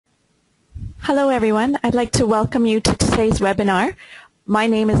Hello everyone, I'd like to welcome you to today's webinar. My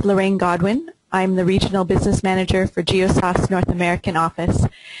name is Lorraine Godwin. I'm the Regional Business Manager for Geosoft's North American office.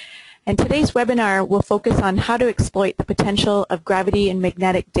 And today's webinar will focus on how to exploit the potential of gravity and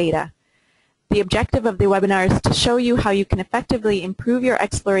magnetic data. The objective of the webinar is to show you how you can effectively improve your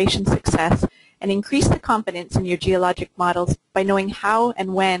exploration success and increase the confidence in your geologic models by knowing how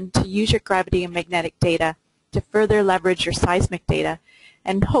and when to use your gravity and magnetic data to further leverage your seismic data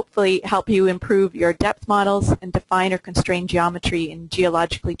and hopefully help you improve your depth models and define or constrain geometry in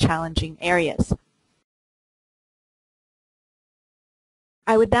geologically challenging areas.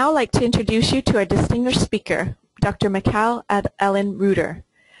 I would now like to introduce you to our distinguished speaker, Dr. Michal Ruder.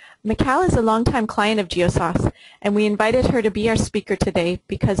 Michal is a longtime client of Geosoft, and we invited her to be our speaker today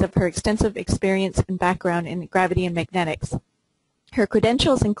because of her extensive experience and background in gravity and magnetics. Her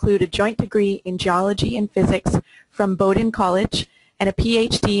credentials include a joint degree in geology and physics from Bowdoin College and a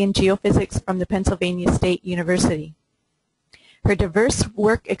PhD in geophysics from the Pennsylvania State University. Her diverse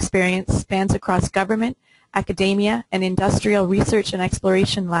work experience spans across government, academia, and industrial research and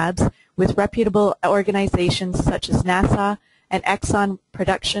exploration labs with reputable organizations such as NASA and Exxon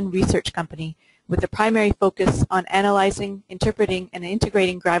Production Research Company, with a primary focus on analyzing, interpreting, and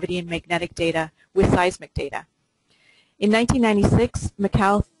integrating gravity and magnetic data with seismic data. In 1996,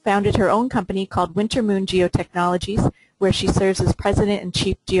 Michal founded her own company called Wintermoon Geotechnologies, where she serves as president and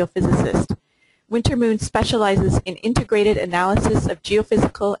chief geophysicist. Wintermoon specializes in integrated analysis of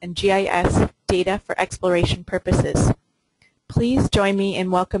geophysical and GIS data for exploration purposes. Please join me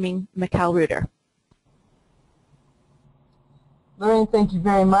in welcoming Michal Ruder. Lorraine, thank you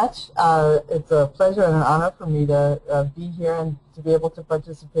very much. It's a pleasure and an honor for me to be here and to be able to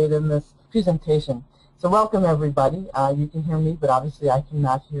participate in this presentation. So welcome everybody. You can hear me, but obviously I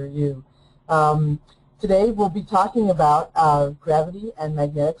cannot hear you. Today we'll be talking about gravity and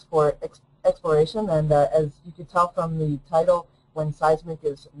magnetics for exploration, and as you can tell from the title, when seismic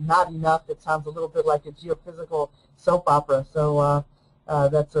is not enough, it sounds a little bit like a geophysical soap opera. So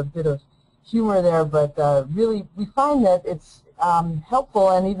that's a bit of humor there, but really we find that it's helpful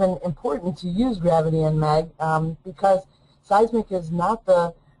and even important to use gravity and mag because seismic is not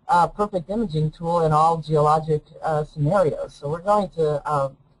the perfect imaging tool in all geologic scenarios. So we're going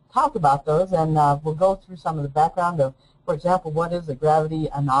to talk about those, and we'll go through some of the background of, for example, what is a gravity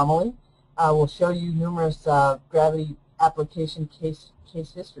anomaly. We'll show you numerous gravity application case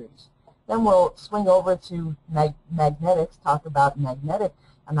histories. Then we'll swing over to magnetics, talk about magnetic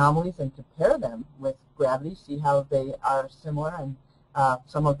anomalies and compare them with gravity, see how they are similar and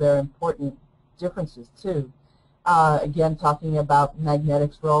some of their important differences too. Again, talking about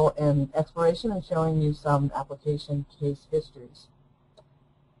magnetics' role in exploration and showing you some application case histories.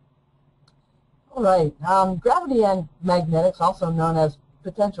 All right, gravity and magnetics, also known as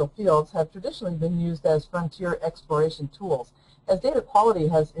potential fields, have traditionally been used as frontier exploration tools. As data quality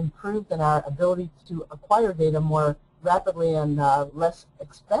has improved and our ability to acquire data more rapidly and less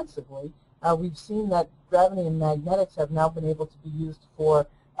expensively, we've seen that gravity and magnetics have now been able to be used for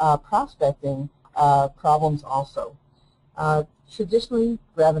prospecting problems also. Traditionally,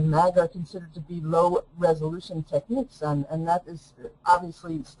 grav and mag are considered to be low-resolution techniques, and that is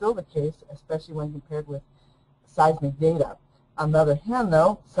obviously still the case, especially when compared with seismic data. On the other hand,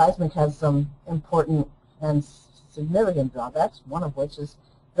 though, seismic has some important and significant drawbacks, one of which is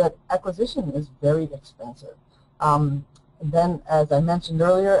that acquisition is very expensive. Then, as I mentioned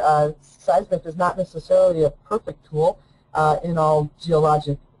earlier, seismic is not necessarily a perfect tool in all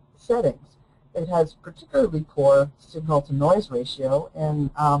geologic settings. It has particularly poor signal-to-noise ratio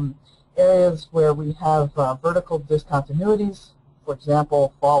in areas where we have vertical discontinuities, for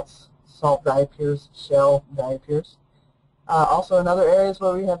example, faults, salt diapirs, shale diapirs. Also in other areas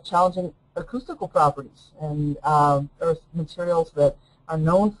where we have challenging acoustical properties, and earth materials that are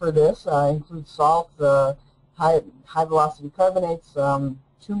known for this include salt, high-velocity carbonates,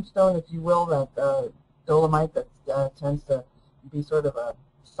 tombstone, if you will, that dolomite that tends to be sort of a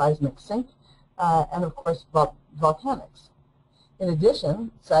seismic sink, and of course volcanics. In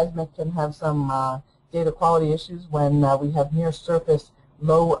addition, seismic can have some data quality issues when we have near surface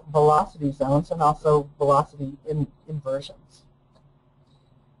low velocity zones and also velocity inversions.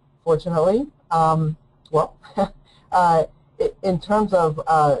 Fortunately, in terms of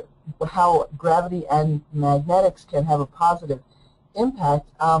how gravity and magnetics can have a positive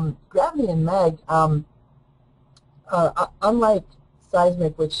impact, gravity and mag, unlike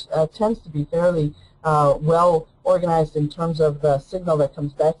seismic, which tends to be fairly well organized in terms of the signal that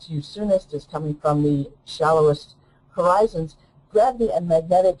comes back to you soonest is coming from the shallowest horizons, gravity and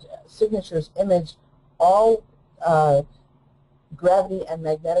magnetic signatures image all gravity and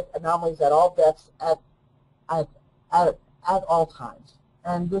magnetic anomalies at all depths at, at, at all times.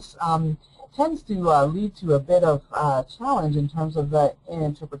 And this tends to lead to a bit of challenge in terms of the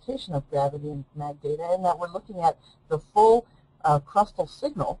interpretation of gravity and mag data, in that we're looking at the full crustal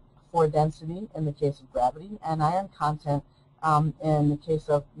signal for density in the case of gravity and iron content in the case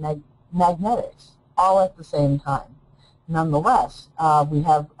of magnetics, all at the same time. Nonetheless, we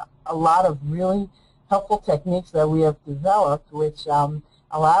have a lot of really helpful techniques that we have developed which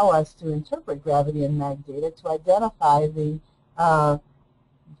allow us to interpret gravity and mag data to identify the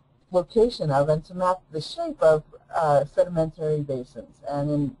location of and to map the shape of sedimentary basins.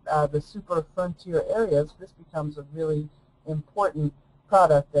 And in the super frontier areas, this becomes a really important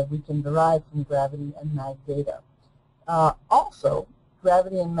product that we can derive from gravity and mag data. Also,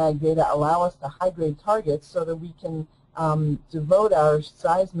 gravity and mag data allow us to high-grade targets so that we can devote our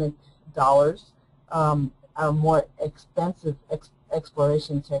seismic dollars, our more expensive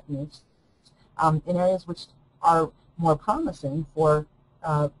exploration techniques, in areas which are more promising for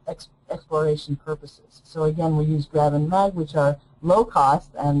exploration purposes. So again, we use grav and mag, which are low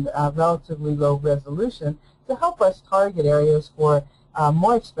cost and relatively low resolution, to help us target areas for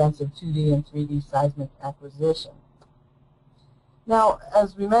more expensive 2D and 3D seismic acquisition. Now,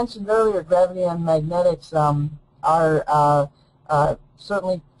 as we mentioned earlier, gravity and magnetics are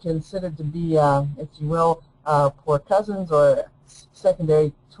certainly considered to be, if you will, poor cousins or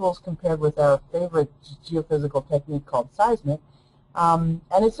secondary tools compared with our favorite geophysical technique called seismic. And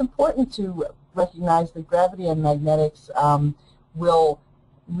it's important to recognize that gravity and magnetics will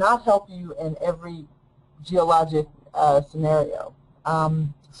not help you in every geologic scenario.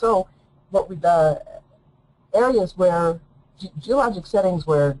 So what we areas where geologic settings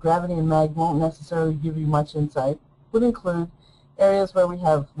where gravity and mag won't necessarily give you much insight would include areas where we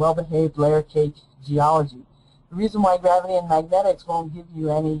have well-behaved layer cake geology. The reason why gravity and magnetics won't give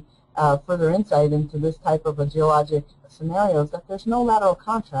you any further insight into this type of a geologic scenario is that there's no lateral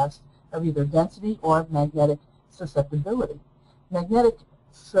contrast of either density or magnetic susceptibility. Magnetic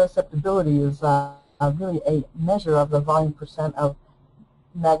susceptibility is really a measure of the volume percent of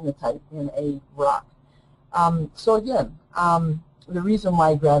magnetite in a rock. So again, the reason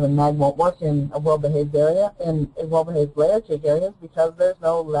why grav and mag won't work in a well-behaved area, in a well-behaved layer cake area, is because there's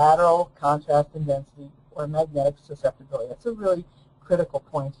no lateral contrast in density or magnetic susceptibility. That's a really critical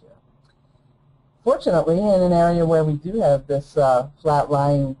point here. Fortunately, in an area where we do have this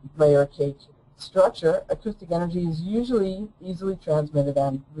flat-lying layer cake structure, acoustic energy is usually easily transmitted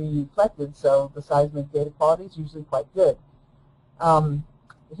and reflected, so the seismic data quality is usually quite good.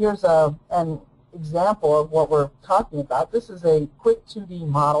 Here's an example of what we're talking about. This is a quick 2D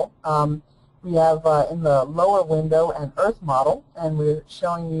model. We have in the lower window an Earth model, and we're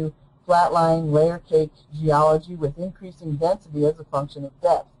showing you flat-lying layer cake geology with increasing density as a function of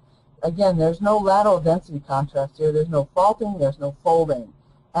depth. Again, there's no lateral density contrast here. There's no faulting. There's no folding.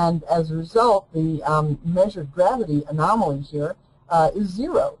 And as a result, the measured gravity anomaly here is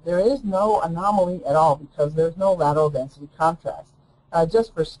 0. There is no anomaly at all because there's no lateral density contrast.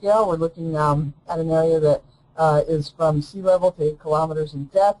 Just for scale, we're looking at an area that is from sea level to 8 kilometers in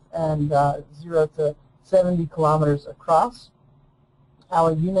depth and 0 to 70 kilometers across.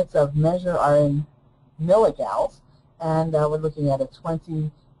 Our units of measure are in milligals, and we're looking at a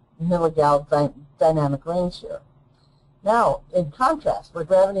 20 milligal dynamic range here. Now, in contrast, where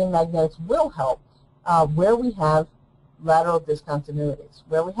gravity and magnetics will help, where we have lateral discontinuities,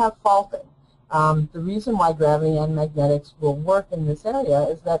 where we have faulting. The reason why gravity and magnetics will work in this area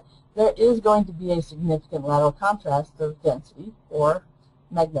is that there is going to be a significant lateral contrast of density or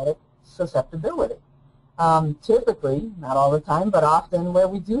magnetic susceptibility. Typically, not all the time, but often where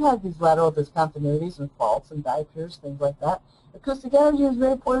we do have these lateral discontinuities and faults and diapirs, things like that, acoustic energy is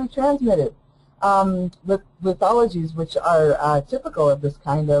very poorly transmitted. Lithologies which are typical of this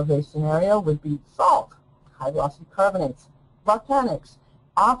kind of a scenario would be salt, high-velocity carbonates, volcanics.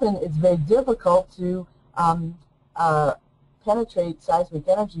 Often it's very difficult to penetrate seismic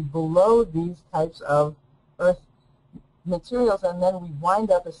energy below these types of earth materials, and then we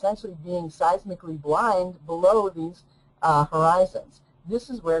wind up essentially being seismically blind below these horizons. This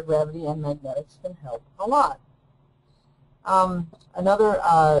is where gravity and magnetics can help a lot.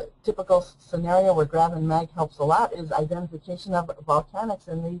 Another typical scenario where grav and mag helps a lot is identification of volcanics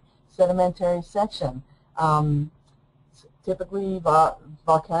in the sedimentary section. Typically,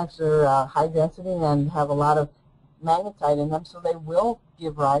 volcanics are high density and have a lot of magnetite in them, so they will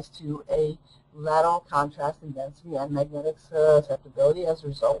give rise to a lateral contrast in density and magnetic susceptibility. As a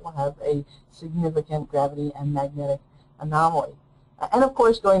result, we'll have a significant gravity and magnetic anomaly. And of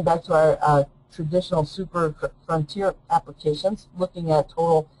course, going back to our traditional super frontier applications, looking at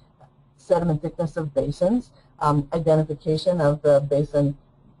total sediment thickness of basins, identification of the basin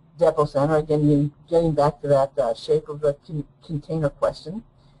depot center, again getting back to that shape of the container question.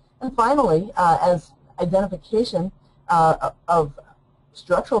 And finally, as identification of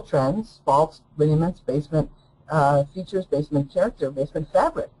structural trends, faults, lineaments, basement features, basement character, basement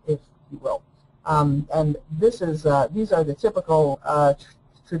fabric, if you will. And these are the typical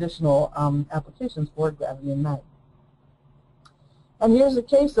traditional applications for gravity and mag. And here's a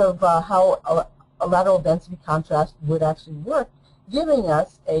case of how a lateral density contrast would actually work, giving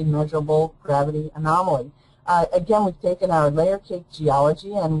us a measurable gravity anomaly. Again, we've taken our layer cake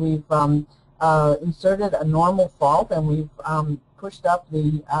geology and we've inserted a normal fault, and we've pushed up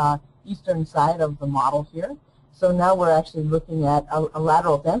the eastern side of the model here. So now we're actually looking at a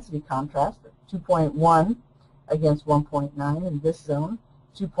lateral density contrast of 2.1 against 1.9 in this zone,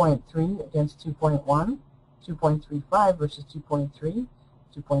 2.3 against 2.1, 2.35 versus 2.3,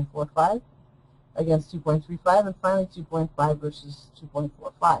 2.45 against 2.35, and finally 2.5 versus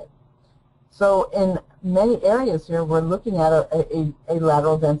 2.45. So in many areas here, we're looking at a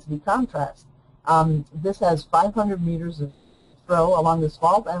lateral density contrast. This has 500 meters of throw along this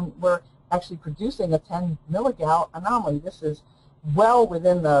fault, and we're actually producing a 10 milligal anomaly. This is well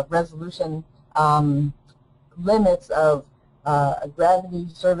within the resolution limits of a gravity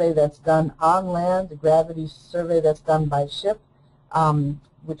survey that's done on land, a gravity survey that's done by ship,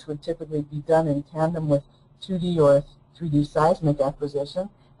 which would typically be done in tandem with 2D or 3D seismic acquisition,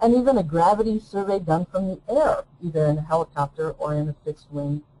 and even a gravity survey done from the air, either in a helicopter or in a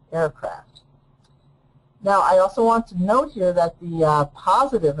fixed-wing aircraft. Now, I also want to note here that the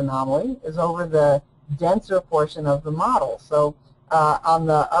positive anomaly is over the denser portion of the model. So on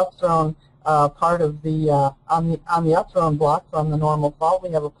the upthrown part of the on the upthrown block from the normal fault,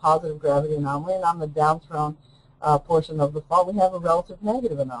 we have a positive gravity anomaly, and on the downthrown portion of the fault, we have a relative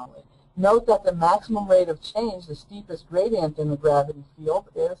negative anomaly. Note that the maximum rate of change, the steepest gradient in the gravity field,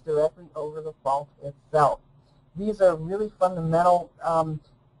 is directly over the fault itself. These are really fundamental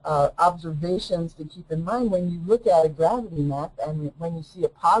observations to keep in mind when you look at a gravity map, and when you see a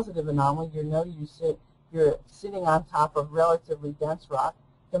positive anomaly, you know you're sitting on top of relatively dense rock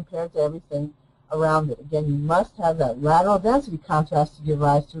compared to everything around it. Again, you must have that lateral density contrast to give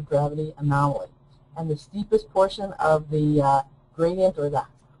rise to a gravity anomaly. And the steepest portion of the gradient, or the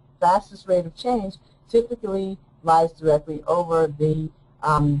fastest rate of change, typically lies directly over the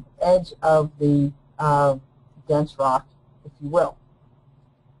edge of the dense rock, if you will.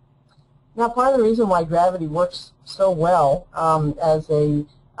 Now, part of the reason why gravity works so well as a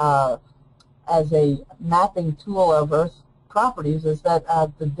mapping tool of Earth properties is that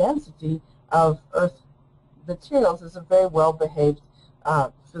the density of Earth materials is a very well-behaved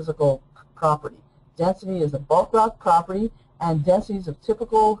physical property. Density is a bulk rock property, and densities of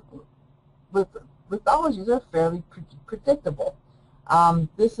typical lithologies are fairly predictable.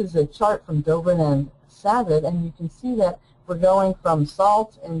 This is a chart from Dobrin and Savitt, and you can see that we're going from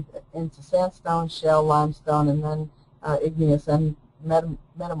salt into sandstone, shale, limestone, and then igneous and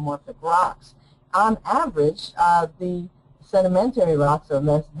metamorphic rocks. On average, the sedimentary rocks are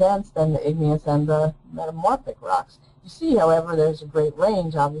less dense than the igneous and the metamorphic rocks. You see, however, there's a great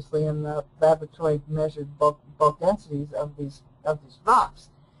range, obviously, in the laboratory measured bulk densities of these rocks.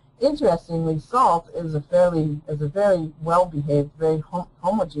 Interestingly, salt is a very well-behaved, very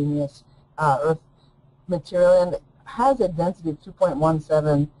homogeneous earth material, and has a density of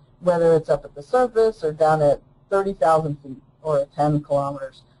 2.17, whether it's up at the surface or down at 30,000 feet or 10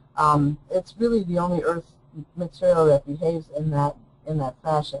 kilometers. It's really the only earth material that behaves in that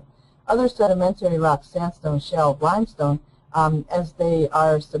fashion. Other sedimentary rocks, sandstone, shale, limestone, as they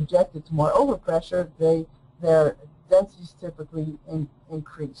are subjected to more overpressure, their densities typically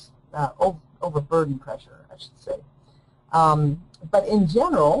increase, overburden pressure, I should say. But in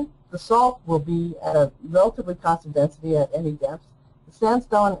general, the salt will be at a relatively constant density at any depth. The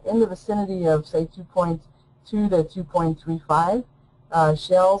sandstone in the vicinity of, say, 2.2 to 2.35.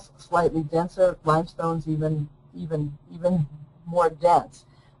 Shales slightly denser, limestones even more dense.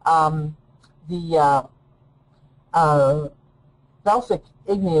 The felsic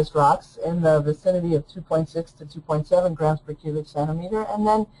igneous rocks in the vicinity of 2.6 to 2.7 grams per cubic centimeter, and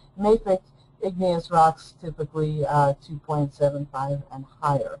then mafic igneous rocks typically 2.75 and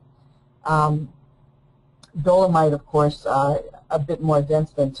higher. Dolomite, of course, a bit more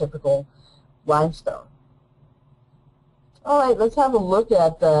dense than typical limestone. All right, let's have a look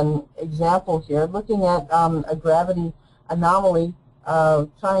at an example here, looking at a gravity anomaly,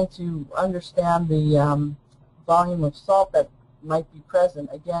 trying to understand the volume of salt that might be present.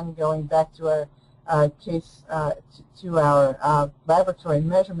 Again, going back to our to our laboratory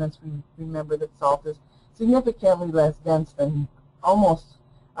measurements, we remember that salt is significantly less dense than almost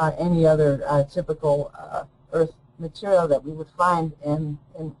any other typical earth material that we would find in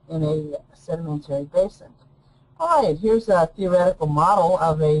a sedimentary basin. All right, here's a theoretical model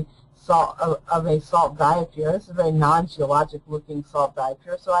of a salt diapir. This is a very non-geologic looking salt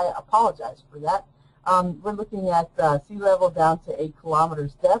diapir, so I apologize for that. We're looking at sea level down to 8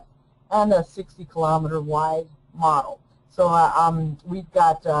 kilometers depth and a 60-kilometer wide model. So we've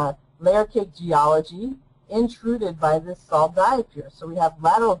got layer cake geology intruded by this salt diapir. So we have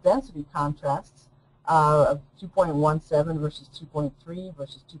lateral density contrasts of 2.17 versus 2.3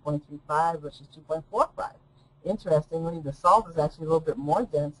 versus 2.35 versus 2.45. Interestingly, the salt is actually a little bit more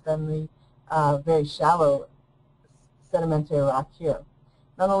dense than the very shallow sedimentary rock here.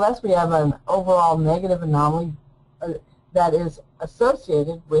 Nonetheless, we have an overall negative anomaly that is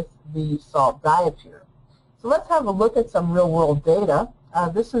associated with the salt diapir. So let's have a look at some real-world data.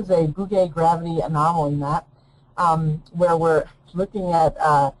 This is a Bouguer gravity anomaly map where we're looking at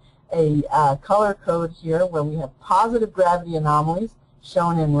a color code here where we have positive gravity anomalies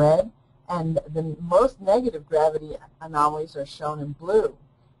shown in red, and the most negative gravity anomalies are shown in blue.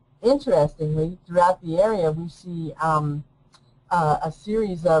 Interestingly, throughout the area, we see a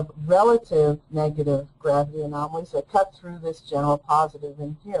series of relative negative gravity anomalies that cut through this general positive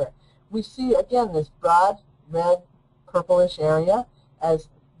in here. We see, again, this broad red purplish area as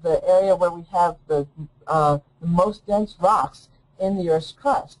the area where we have the most dense rocks in the Earth's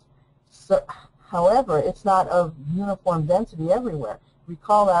crust. So, however, it's not of uniform density everywhere.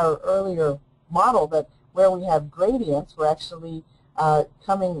 Recall our earlier model that where we have gradients, we're actually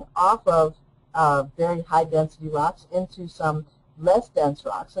coming off of very high density rocks into some less dense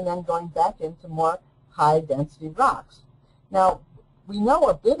rocks and then going back into more high density rocks. Now, we know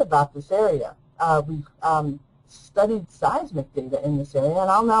a bit about this area. We've studied seismic data in this area, and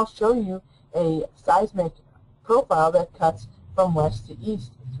I'll now show you a seismic profile that cuts from west to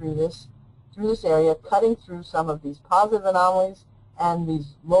east through this area, cutting through some of these positive anomalies and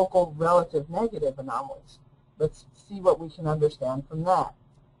these local relative negative anomalies. Let's see what we can understand from that.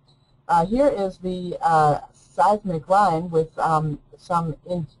 Here is the seismic line with some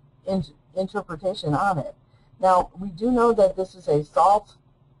interpretation on it. Now, we do know that this is a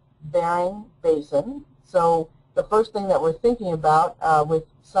salt-bearing basin, so the first thing that we're thinking about with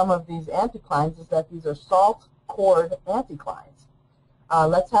some of these anticlines is that these are salt-cored anticlines.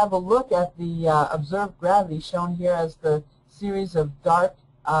 Let's have a look at the observed gravity shown here as the series of dark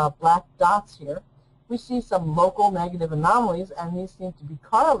black dots here. We see some local negative anomalies, and these seem to be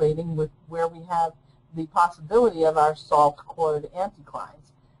correlating with where we have the possibility of our salt-cored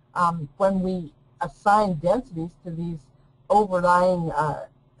anticlines. When we assign densities to these overlying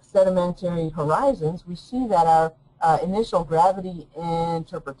sedimentary horizons, we see that our initial gravity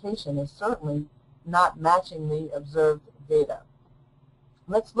interpretation is certainly not matching the observed data.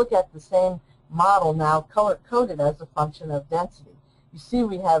 Let's look at the same model now color-coded as a function of density. You see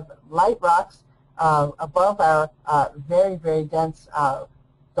we have light rocks above our very, very dense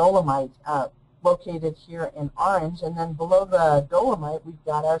dolomite located here in orange, and then below the dolomite we've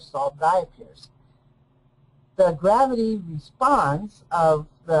got our salt diapirs. The gravity response of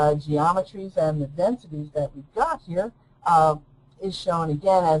the geometries and the densities that we've got here is shown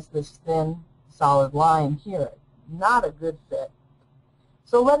again as this thin solid line here. Not a good fit.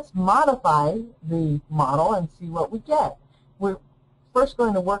 So let's modify the model and see what we get. We're first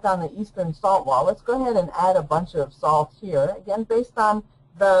going to work on the eastern salt wall. Let's go ahead and add a bunch of salt here, again based on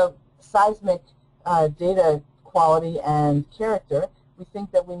the seismic data quality and character. We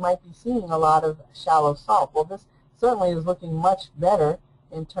think that we might be seeing a lot of shallow salt. Well, this certainly is looking much better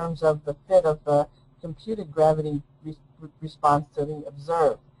in terms of the fit of the computed gravity response to the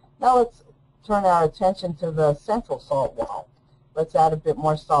observed. Now let's turn our attention to the central salt wall. Let's add a bit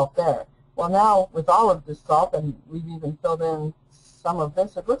more salt there. Well, now with all of this salt, and we've even filled in some of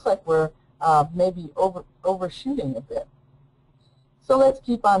this, it looks like we're maybe overshooting a bit. So let's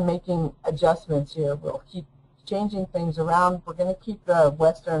keep on making adjustments here. We'll keep changing things around. We're going to keep the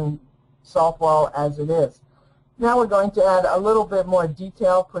western salt wall as it is. Now we're going to add a little bit more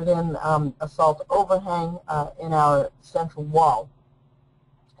detail, put in a salt overhang in our central wall.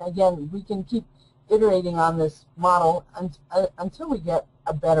 Again, we can keep iterating on this model until we get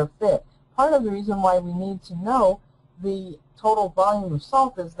a better fit. Part of the reason why we need to know the total volume of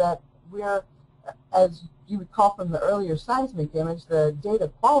salt is that we're, as you recall from the earlier seismic image, the data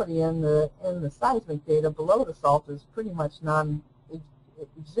quality in the seismic data below the salt is pretty much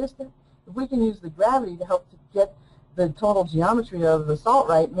non-existent. If we can use the gravity to help to get the total geometry of the salt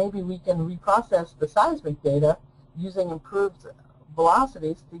right, maybe we can reprocess the seismic data using improved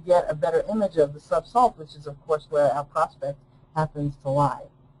velocities to get a better image of the subsalt, which is, of course, where our prospect happens to lie.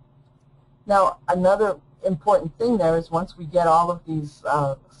 Now, another important thing there is once we get all of these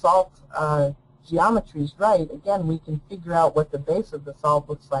salt geometries right, again, we can figure out what the base of the salt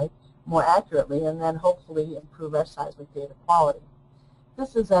looks like more accurately and then hopefully improve our seismic data quality.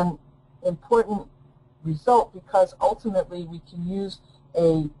 This is an important result because ultimately we can use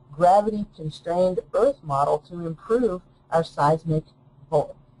a gravity-constrained Earth model to improve our seismic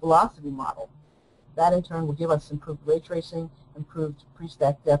velocity model. That in turn will give us improved ray tracing, improved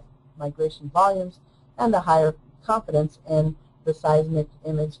pre-stack depth migration volumes, and a higher confidence in the seismic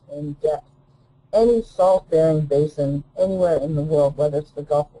image in depth. Any salt-bearing basin anywhere in the world, whether it's the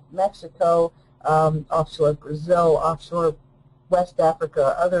Gulf of Mexico, offshore Brazil, offshore West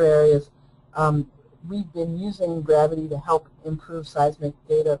Africa, other areas, we've been using gravity to help improve seismic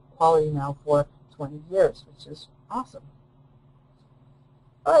data quality now for 20 years, which is awesome.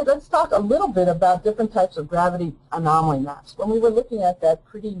 All right, let's talk a little bit about different types of gravity anomaly maps. When we were looking at that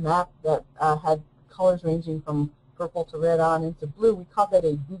pretty map that had colors ranging from purple to red on into blue, we called that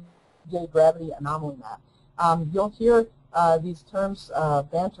a Bouguer gravity anomaly map. You'll hear these terms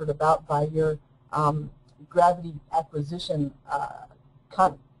bantered about by your gravity acquisition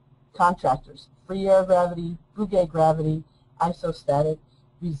contractors: free air gravity, Bouguer gravity, isostatic,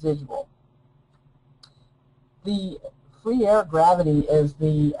 residual. The free air gravity is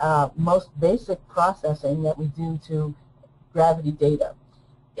the most basic processing that we do to gravity data.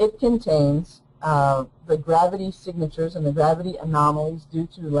 It contains the gravity signatures and the gravity anomalies due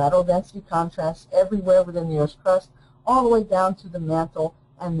to lateral density contrasts everywhere within the Earth's crust, all the way down to the mantle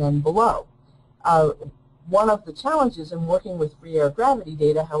and then below. One of the challenges in working with free air gravity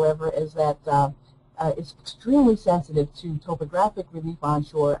data, however, is that it's extremely sensitive to topographic relief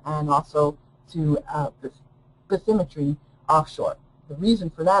onshore and also to bathymetry offshore. The reason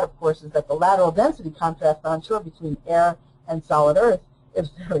for that, of course, is that the lateral density contrast onshore between air and solid earth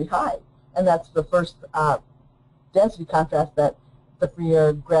is very high. And that's the first density contrast that the free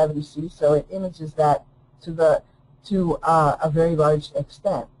air gravity sees, so it images that to a very large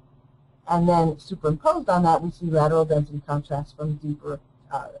extent. And then superimposed on that, we see lateral density contrast from deeper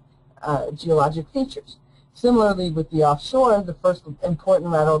geologic features. Similarly, with the offshore, the first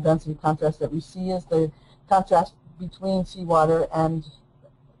important lateral density contrast that we see is the contrast between seawater and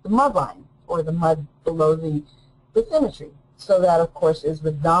the mud line, or the mud below the bathymetry. So that, of course, is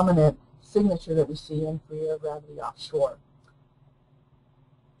the dominant signature that we see in free air gravity offshore.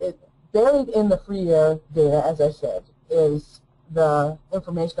 Buried in the free air data, as I said, is the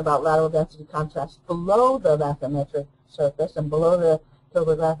information about lateral density contrast below the bathymetric surface and below the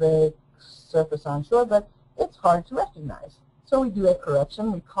topographic surface onshore, but it's hard to recognize. So we do a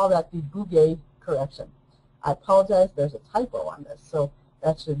correction. We call that the Bouguer correction. I apologize, there's a typo on this, so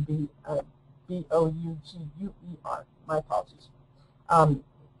that should be B-O-U-G-U-E-R. My apologies.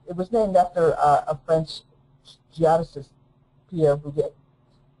 It was named after a French geodesist, Pierre Bouguer,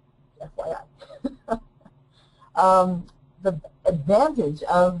 FYI. The advantage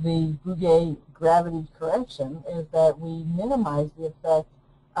of the Bouguer gravity correction is that we minimize the effect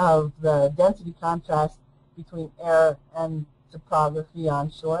of the density contrast between air and topography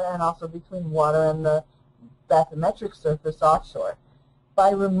onshore, and also between water and the bathymetric surface offshore.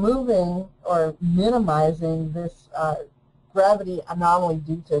 By removing or minimizing this gravity anomaly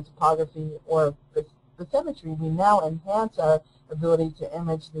due to topography or bathymetry, we now enhance our ability to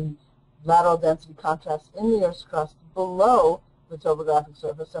image the lateral density contrast in the Earth's crust below the topographic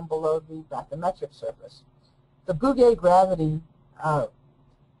surface and below the bathymetric surface. The Bouguer gravity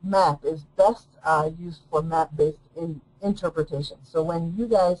map is best used for map-based interpretation. So when you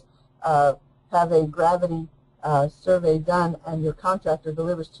guys have a gravity survey done and your contractor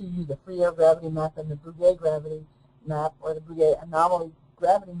delivers to you the free air gravity map and the Bouguer gravity map, or the Bouguer anomaly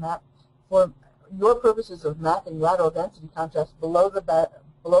gravity map, for your purposes of mapping lateral density contrast below the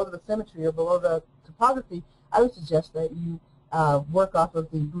bathymetry or below the topography, I would suggest that you work off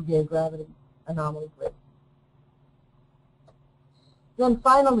of the Bouguer gravity anomaly grid. Then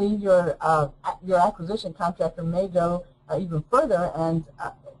finally, your acquisition contractor may go even further and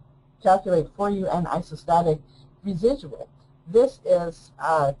calculate for you an isostatic residual. This is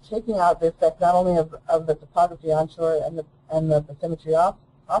taking out the effect not only of the topography onshore and the bathymetry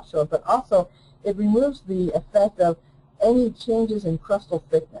offshore, but also it removes the effect of any changes in crustal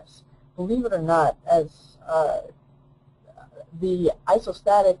thickness. Believe it or not, as the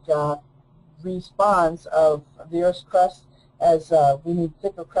isostatic response of the Earth's crust, as we need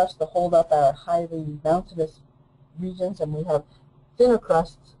thicker crust to hold up our highly mountainous regions, and we have thinner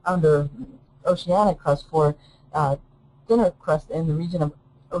crusts under oceanic crust for thinner crust in the region of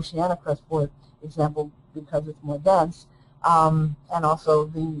oceanic crust, for example, because it's more dense, and also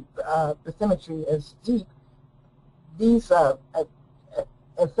the bathymetry is deep. These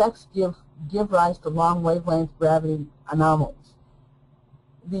effects give rise to long wavelength gravity anomalies.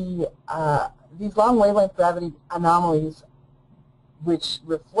 These long wavelength gravity anomalies, which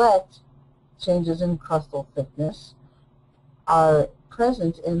reflect changes in crustal thickness, are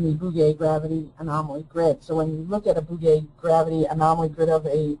present in the Bouguer gravity anomaly grid. So when you look at a Bouguer gravity anomaly grid of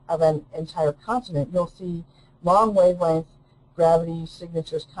an entire continent, you'll see long wavelength gravity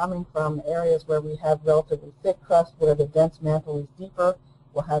signatures coming from areas where we have relatively thick crust, where the dense mantle is deeper.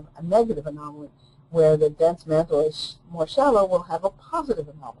 We'll have a negative anomaly. Where the dense mantle is more shallow, we'll have a positive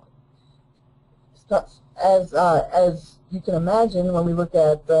anomaly. So, as you can imagine, when we look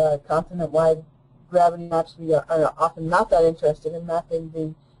at continent-wide gravity maps, we are often not that interested in mapping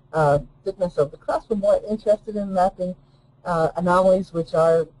the thickness of the crust. We're more interested in mapping anomalies which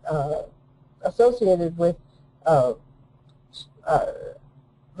are associated with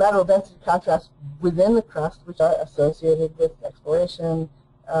lateral density contrasts within the crust, which are associated with exploration,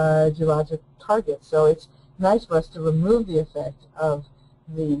 geologic targets. So it's nice for us to remove the effect of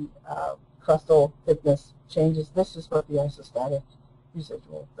the crustal thickness changes. This is what the isostatic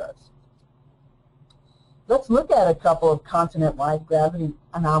residual does. Let's look at a couple of continent-wide gravity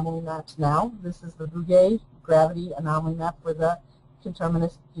anomaly maps now. This is the Bouguer gravity anomaly map for the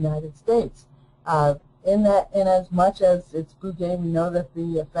conterminous United States. In as much as it's Bouguer, we know that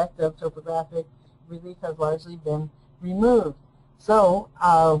the effect of topographic relief has largely been removed. So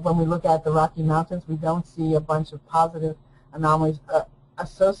when we look at the Rocky Mountains, we don't see a bunch of positive anomalies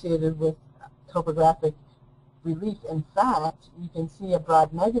associated with topographic relief. In fact, you can see a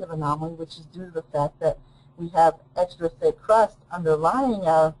broad negative anomaly, which is due to the fact that we have extra thick crust underlying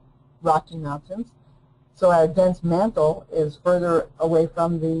our Rocky Mountains. So our dense mantle is further away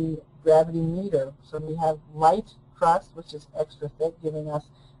from the gravity meter. So we have light crust, which is extra thick, giving us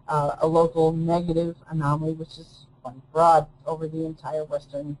a local negative anomaly, which is quite broad over the entire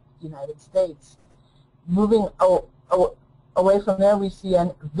western United States. Moving away from there, we see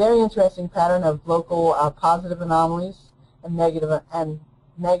a very interesting pattern of local positive anomalies and negative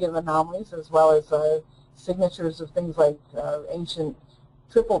anomalies, as well as signatures of things like ancient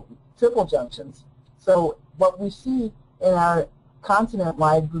triple junctions. So what we see in our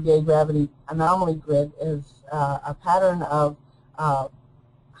continent-wide Bouguer gravity anomaly grid is a pattern of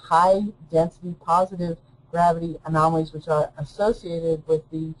high-density positive gravity anomalies, which are associated with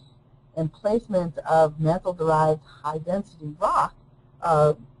the emplacement of mantle-derived high-density rock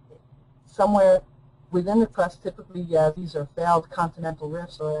somewhere within the crust. Typically, these are failed continental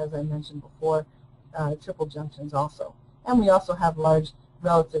rifts, or as I mentioned before, triple junctions also. And we also have large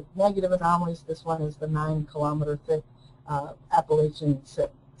relative negative anomalies. This one is the 9-kilometer thick Appalachian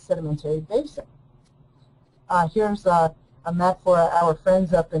sedimentary basin. Here's a map for our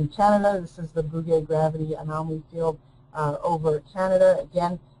friends up in Canada. This is the Bouguer gravity anomaly field over Canada.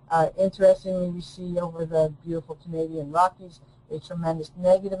 Again, interestingly, we see over the beautiful Canadian Rockies a tremendous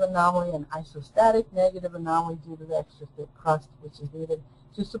negative anomaly, an isostatic negative anomaly due to the extra thick crust, which is needed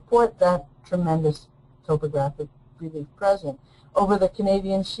to support that tremendous topographic relief present. Over the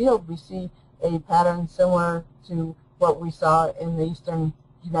Canadian Shield, we see a pattern similar to what we saw in the eastern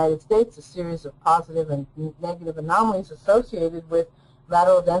United States, a series of positive and negative anomalies associated with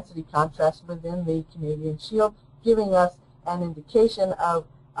lateral density contrast within the Canadian Shield, giving us an indication of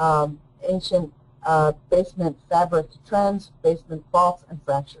ancient basement fabric trends, basement faults, and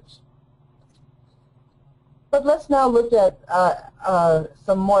fractures. But let's now look at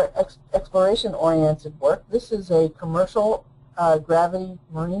some more exploration-oriented work. This is a commercial gravity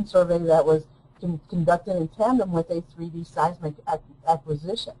marine survey that was conducted in tandem with a 3D seismic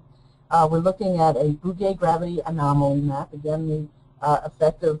acquisition. We're looking at a Bouguer gravity anomaly map. Again, the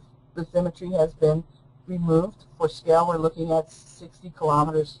effect of bathymetry has been removed. For scale, we're looking at 60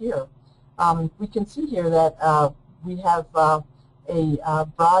 kilometers here. We can see here that we have a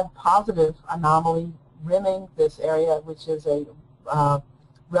broad positive anomaly rimming this area, which is a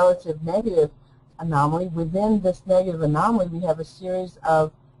relative negative anomaly. Within this negative anomaly, we have a series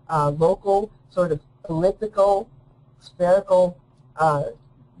of local sort of elliptical, spherical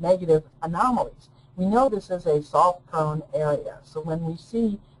negative anomalies. We know this is a salt-prone area, so when we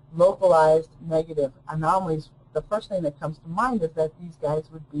see localized negative anomalies, the first thing that comes to mind is that these guys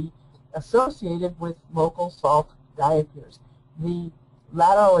would be associated with local salt diapirs. The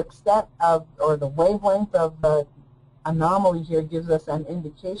lateral extent of, or the wavelength of the anomaly here gives us an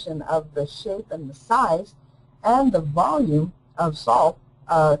indication of the shape and the size, and the volume of salt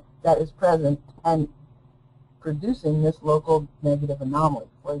that is present and producing this local negative anomaly.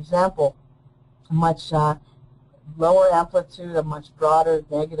 For example, a much lower amplitude, a much broader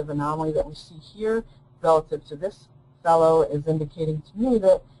negative anomaly that we see here relative to this fellow is indicating to me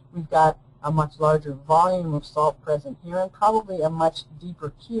that we've got a much larger volume of salt present here and probably a much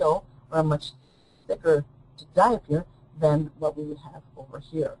deeper keel or a much thicker diapir than what we would have over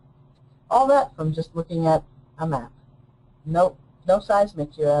here. All that from just looking at a map. No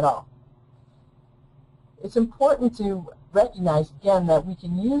seismic here at all. It's important to recognize, again, that we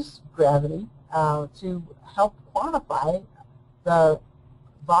can use gravity to help quantify the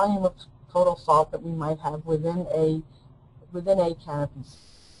volume of total salt that we might have within a canopy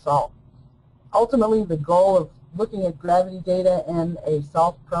salt. Ultimately, the goal of looking at gravity data in a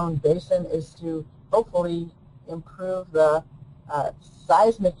salt-prone basin is to hopefully improve the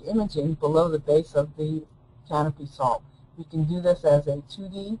seismic imaging below the base of the canopy salt. We can do this as a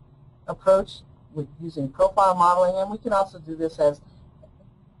 2D approach with using profile modeling, and we can also do this as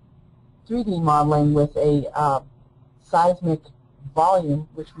 3D modeling with a seismic volume,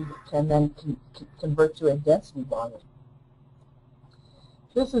 which we can then convert to a density volume.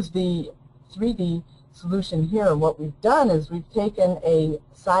 This is the 3D solution here. What we've done is we've taken a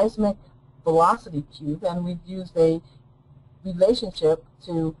seismic velocity cube and we've used a relationship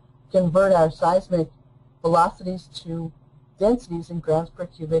to convert our seismic velocities to densities in grams per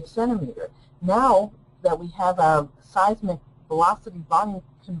cubic centimeter. Now that we have our seismic velocity volume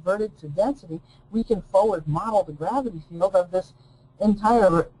converted to density, we can forward model the gravity field of this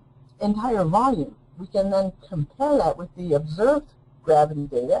entire volume. We can then compare that with the observed gravity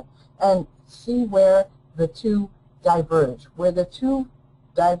data and see where the two diverge. Where the two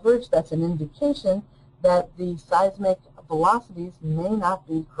diverge, that's an indication that the seismic velocities may not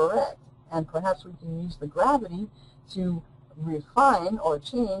be correct, and perhaps we can use the gravity to refine or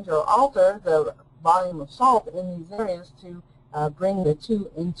change or alter the volume of salt in these areas to bring the two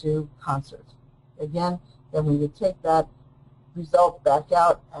into concert. Again, then we would take that result back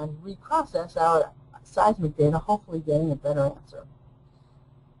out and reprocess our seismic data, hopefully getting a better answer.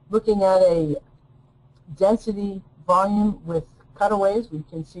 Looking at a density volume with cutaways, we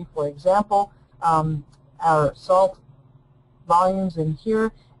can see, for example, our salt volumes in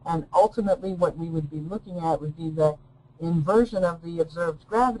here, and ultimately what we would be looking at would be the inversion of the observed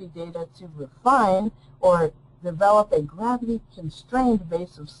gravity data to refine or develop a gravity-constrained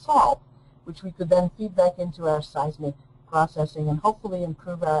base of salt, which we could then feed back into our seismic processing and hopefully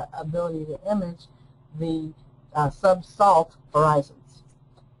improve our ability to image the sub-salt horizons.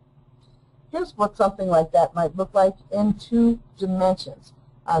 Here's what something like that might look like in 2 dimensions.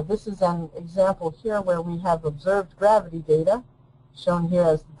 This is an example here where we have observed gravity data, shown here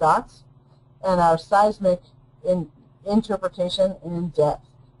as the dots, and our seismic interpretation in depth.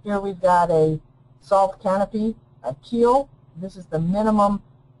 Here we've got a salt canopy, a keel. This is the minimum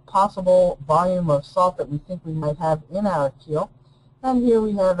possible volume of salt that we think we might have in our keel. And here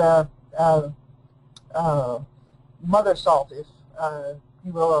we have a mother salt, if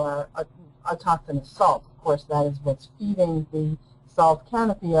you will, or our autochthonous salt. Of course, that is what's feeding the salt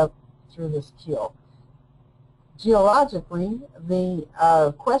canopy up through this keel. Geologically, the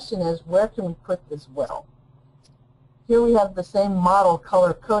question is, where can we put this well? Here we have the same model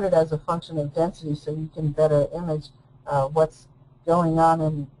color-coded as a function of density, so you can better image what's going on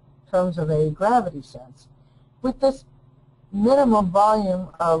in terms of a gravity sense. With this minimum volume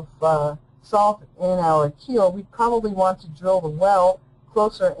of salt in our keel, we probably want to drill the well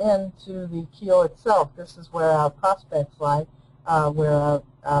closer into the keel itself. This is where our prospects lie, where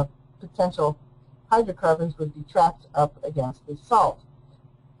our potential hydrocarbons would be trapped up against the salt.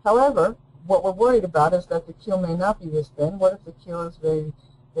 However, what we're worried about is that the keel may not be this thin. What if the keel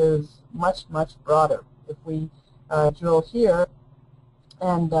is much, much broader? If we drill here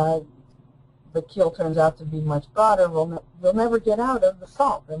and the keel turns out to be much broader, we'll never get out of the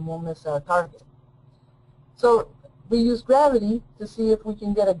salt and we'll miss our target. So we use gravity to see if we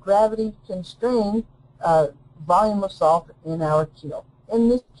can get a gravity-constrained volume of salt in our keel. In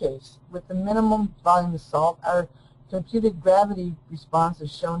this case, with the minimum volume of salt, our computed gravity response is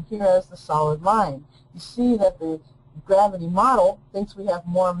shown here as the solid line. You see that the gravity model thinks we have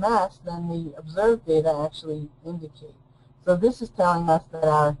more mass than the observed data actually indicate. So this is telling us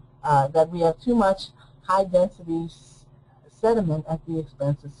that that we have too much high-density sediment at the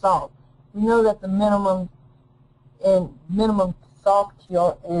expense of salt. We know that the minimum salt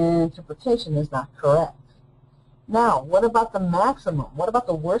keel interpretation is not correct. Now, what about the maximum? What about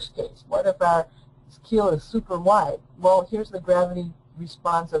the worst case? What if our keel is super wide? Well, here's the gravity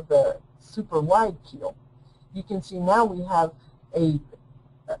response of the super wide keel. you can see now we have a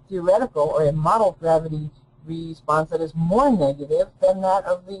theoretical or a model gravity response that is more negative than that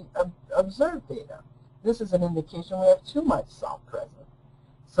of the observed data. This is an indication we have too much salt present.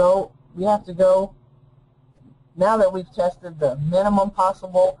 So we have to go, now that we've tested the minimum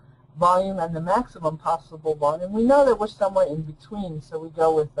possible volume and the maximum possible volume, we know that we're somewhere in between, so we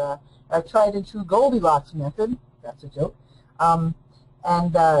go with our tried and true Goldilocks method. That's a joke.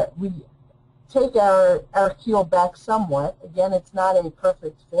 We take our keel back somewhat. Again, it's not a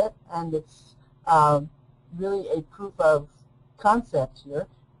perfect fit, and it's really a proof of concept here.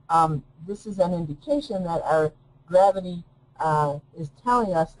 This is an indication that our gravity is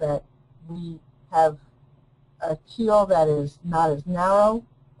telling us that we have a keel that is not as narrow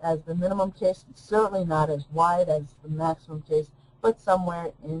as the minimum case, certainly not as wide as the maximum case, but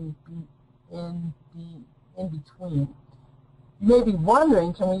somewhere in between. You may be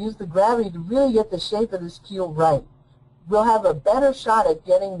wondering, can we use the gravity to really get the shape of this keel right? We'll have a better shot at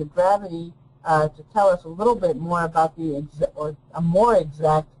getting the gravity to tell us a little bit more about or a more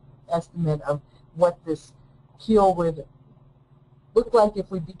exact estimate of what this keel would look like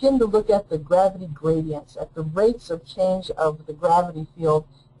if we begin to look at the gravity gradients, at the rates of change of the gravity field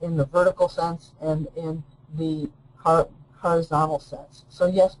in the vertical sense and in the horizontal sense. So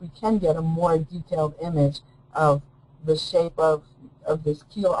yes, we can get a more detailed image of the shape of this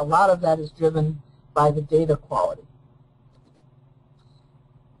keel. A lot of that is driven by the data quality.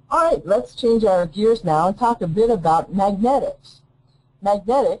 All right, let's change our gears now and talk a bit about magnetics.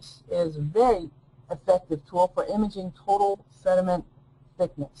 Magnetics is a very effective tool for imaging total sediment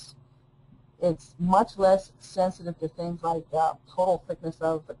thickness. It's much less sensitive to things like total thickness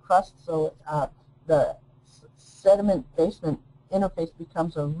of the crust, so the sediment basement interface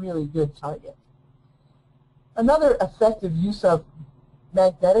becomes a really good target. Another effective use of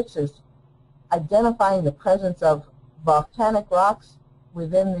magnetics is identifying the presence of volcanic rocks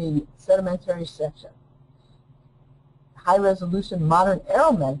within the sedimentary section. High-resolution modern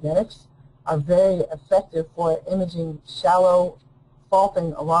aeromagnetics are very effective for imaging shallow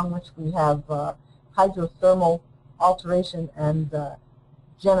faulting along which we have hydrothermal alteration and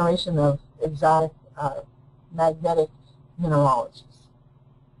generation of exotic magnetic mineralogies.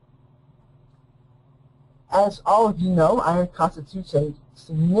 As all of you know, iron constitutes a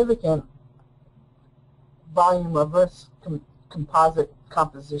significant volume of Earth's composite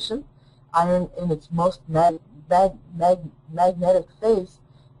composition. Iron in its most magnetic phase,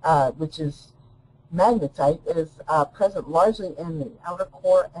 which is magnetite, is present largely in the outer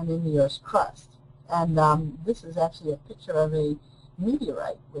core and in the Earth's crust. And this is actually a picture of a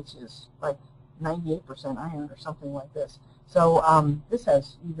meteorite, which is like 98% iron or something like this. So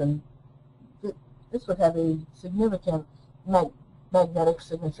this would have a significant magnetic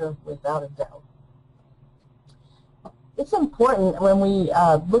signature without a doubt. It's important when we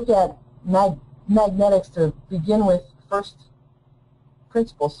look at magnetics to begin with first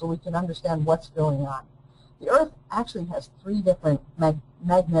principles so we can understand what's going on. The Earth actually has three different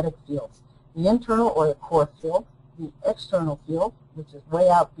magnetic fields: the internal or the core field, the external field, which is way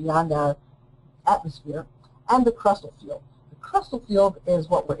out beyond our atmosphere, and the crustal field. The crustal field is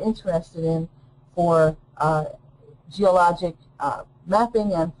what we're interested in for geologic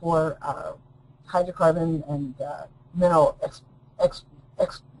mapping and for hydrocarbon and mineral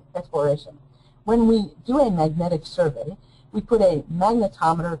exploration. When we do a magnetic survey, we put a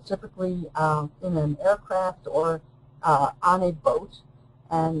magnetometer typically in an aircraft or on a boat,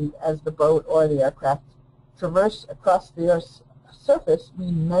 and as the boat or the aircraft traverse across the Earth's surface,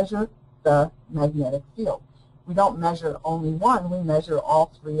 we measure the magnetic field. We don't measure only one, we measure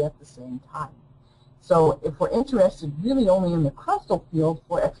all three at the same time. So if we're interested really only in the crustal field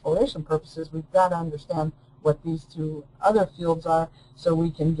for exploration purposes, we've got to understand what these two other fields are so we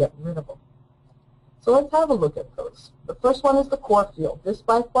can get rid of them. So let's have a look at those. The first one is the core field. This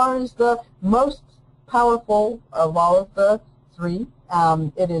by far is the most powerful of all of the three.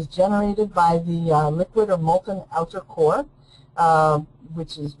 It is generated by the liquid or molten outer core,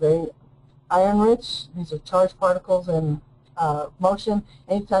 which is very iron-rich. These are charged particles in motion.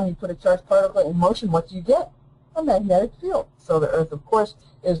 Anytime you put a charged particle in motion, what do you get? A magnetic field. So the Earth, of course,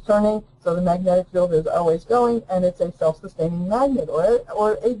 is turning, so the magnetic field is always going, and it's a self-sustaining magnet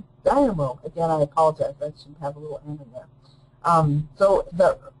or a dynamo. Again, I apologize. I should have a little N in there. So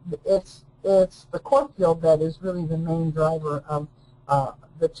it's the core field that is really the main driver of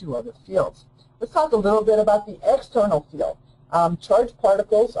the two other fields. Let's talk a little bit about the external field. Charged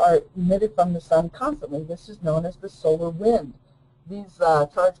particles are emitted from the sun constantly. This is known as the solar wind. These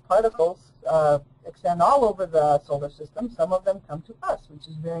charged particles extend all over the solar system. Some of them come to us, which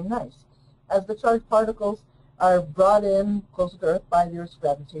is very nice. As the charged particles are brought in closer to Earth by the Earth's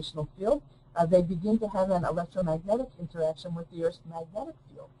gravitational field. They begin to have an electromagnetic interaction with the Earth's magnetic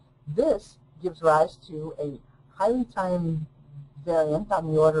field. This gives rise to a highly time variant on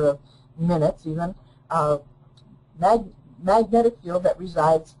the order of minutes even, magnetic field that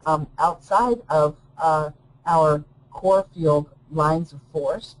resides outside of our core field lines of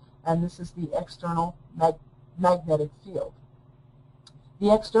force, and this is the external magnetic field.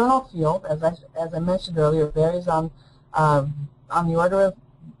 The external field, as I mentioned earlier, varies on the order of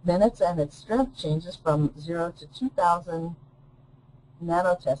minutes, and its strength changes from 0 to 2,000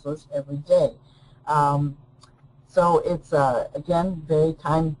 nanoteslas every day. So it's, again, very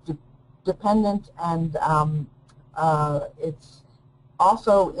time dependent, and it's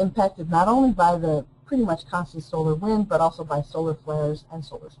also impacted not only by the pretty much constant solar wind, but also by solar flares and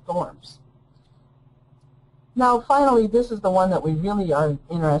solar storms. Now, finally, this is the one that we really are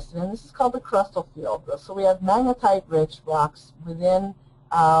interested in. This is called the crustal field. So we have magnetite-rich rocks within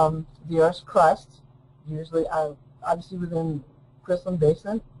the Earth's crust, usually, obviously within crystalline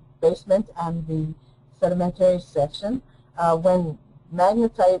basement and the sedimentary section. When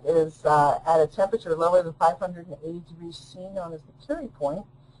magnetite is at a temperature lower than 580 degrees C, known as the Curie point,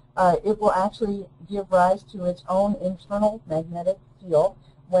 it will actually give rise to its own internal magnetic field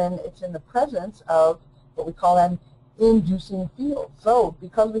when it's in the presence of what we call an inducing field. So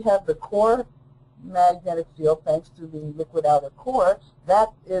because we have the core magnetic field, thanks to the liquid outer core,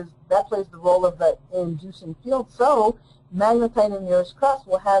 that plays the role of the inducing field. So magnetite in the Earth's crust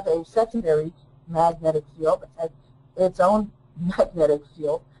will have a secondary magnetic field, its own magnetic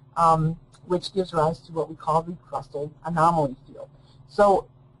field, which gives rise to what we call the crustal anomaly field. So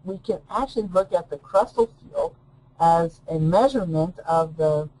we can actually look at the crustal field as a measurement of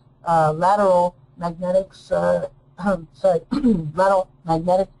the lateral magnetic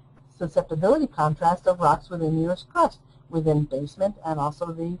susceptibility contrast of rocks within the Earth's crust, within basement and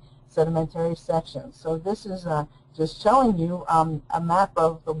also the sedimentary section. So this is just showing you a map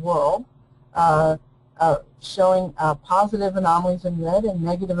of the world, showing positive anomalies in red and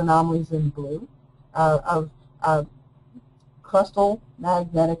negative anomalies in blue of crustal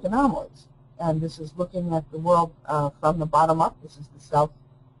magnetic anomalies. And this is looking at the world from the bottom up. This is the South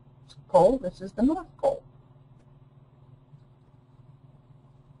Pole. This is the North Pole.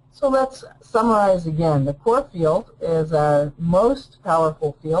 So let's summarize again. The core field is our most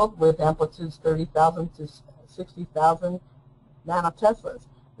powerful field with amplitudes 30,000 to 60,000 nanoteslas.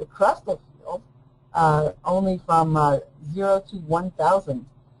 The crustal field only from 0 to 1,000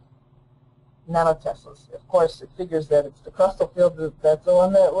 nanoteslas. Of course, it figures that it's the crustal field that's the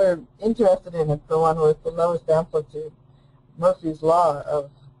one that we're interested in. It's the one with the lowest amplitude. Murphy's law of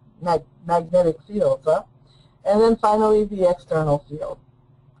magnetic fields. And then finally, the external field.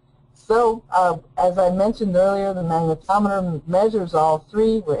 So, as I mentioned earlier, the magnetometer measures all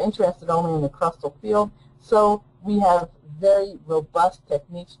three. We're interested only in the crustal field. So we have very robust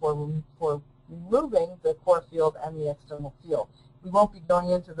techniques for removing the core field and the external field. We won't be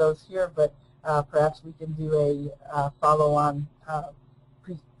going into those here, but perhaps we can do a follow-on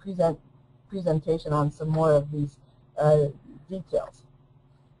presentation on some more of these details.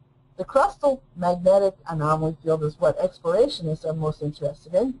 The crustal magnetic anomaly field is what explorationists are most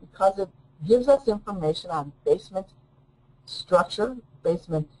interested in because it gives us information on basement structure,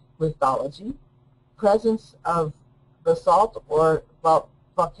 basement lithology, presence of basalt or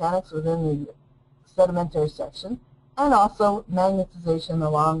volcanics within the sedimentary section, and also magnetization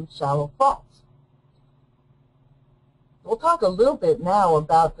along shallow faults. We'll talk a little bit now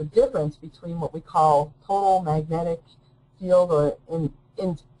about the difference between what we call total magnetic field or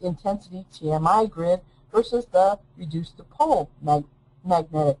intensity TMI grid versus the reduced to pole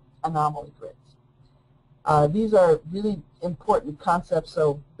magnetic anomaly grids. These are really important concepts,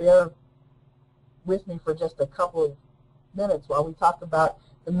 so bear with me for just a couple of minutes while we talk about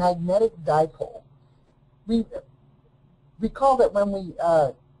the magnetic dipole. We recall that when we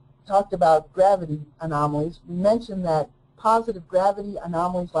talked about gravity anomalies, we mentioned that positive gravity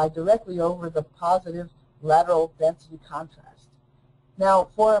anomalies lie directly over the positive lateral density contrast. Now,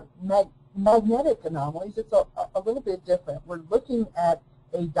 for magnetic anomalies, it's a little bit different. We're looking at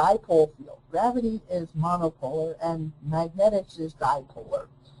a dipole field. Gravity is monopolar and magnetics is dipolar.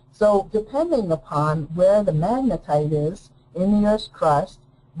 So depending upon where the magnetite is in the Earth's crust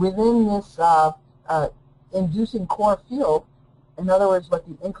within this inducing core field, in other words, what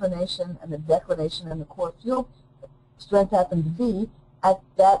the inclination and the declination and the core field strength happen to be, at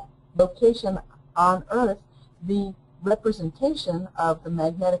that location on Earth, the representation of the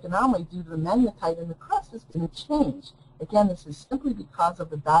magnetic anomaly due to the magnetite in the crust is going to change. Again, this is simply because of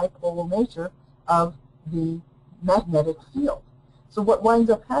the dipole nature of the magnetic field. So what winds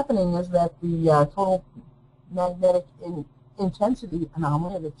up happening is that the total magnetic intensity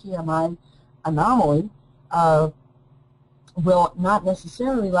anomaly, or the TMI anomaly, will not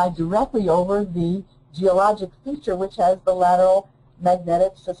necessarily lie directly over the geologic feature, which has the lateral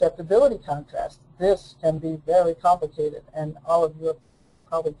magnetic susceptibility contrast. This can be very complicated, and all of you are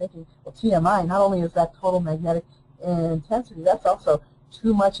probably thinking, well, TMI, not only is that total magnetic intensity, that's also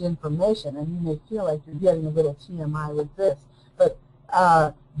too much information, and you may feel like you're getting a little TMI with this. But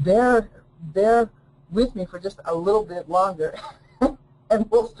bear with me for just a little bit longer, and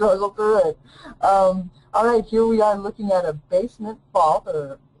we'll struggle through it. All right, here we are looking at a basement fault,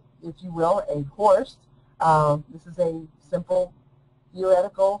 or if you will, a horst. This is a simple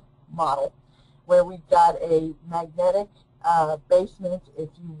theoretical model where we've got a magnetic basement, if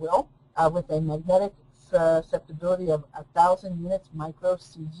you will, with a magnetic susceptibility of 1,000 units micro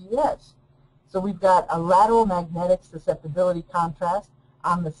CGS. So we've got a lateral magnetic susceptibility contrast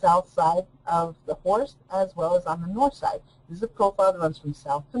on the south side of the horst as well as on the north side. This is a profile that runs from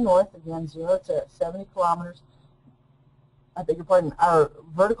south to north, again 0 to 70 kilometers. I beg your pardon, our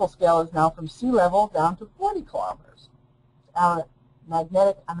vertical scale is now from sea level down to 40 kilometers. Our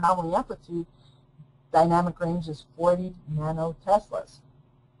magnetic anomaly amplitude dynamic range is 40 nanoteslas.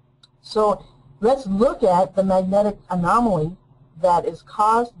 So let's look at the magnetic anomaly that is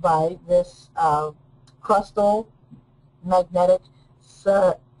caused by this crustal magnetic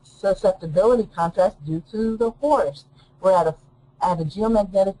susceptibility contrast due to the horst. We're at a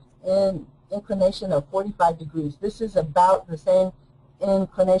geomagnetic inclination of 45 degrees. This is about the same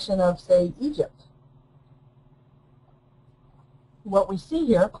inclination of, say, Egypt. What we see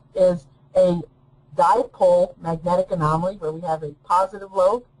here is a dipole magnetic anomaly where we have a positive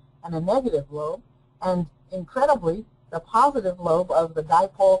lobe and a negative lobe, and incredibly, the positive lobe of the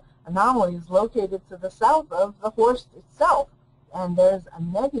dipole anomaly is located to the south of the horst itself, and there's a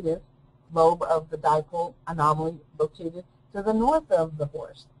negative lobe of the dipole anomaly located to the north of the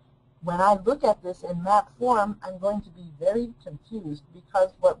horst. When I look at this in map form, I'm going to be very confused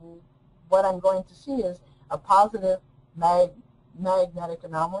because what I'm going to see is a positive magnetic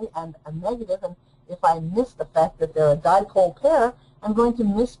anomaly and a negative, and if I miss the fact that they're a dipole pair, I'm going to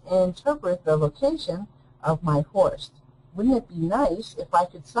misinterpret the location of my horst. Wouldn't it be nice if I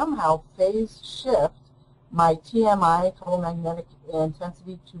could somehow phase shift my TMI, total magnetic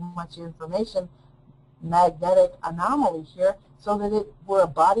intensity, too much information, magnetic anomaly here, so that it were a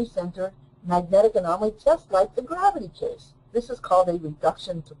body-centered magnetic anomaly just like the gravity case. This is called a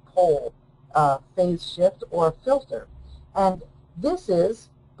reduction to pole phase shift or filter. And this is,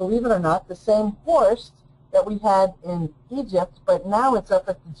 believe it or not, the same horst that we had in Egypt, but now it's up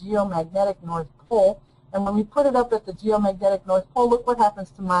at the geomagnetic North Pole. And when we put it up at the geomagnetic North Pole, look what happens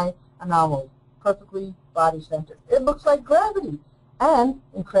to my anomaly. Perfectly body-centered. It looks like gravity. And,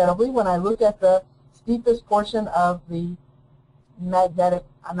 incredibly, when I look at the steepest portion of the magnetic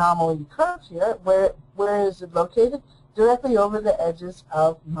anomaly curve here, where is it located? Directly over the edges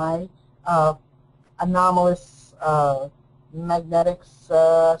of my anomalous magnetic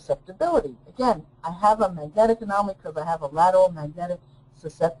susceptibility. Again, I have a magnetic anomaly because I have a lateral magnetic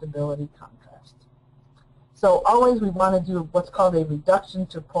susceptibility contrast. So always we want to do what's called a reduction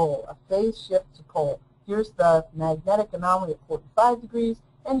to pole, a phase shift to pole. Here's the magnetic anomaly at 45 degrees,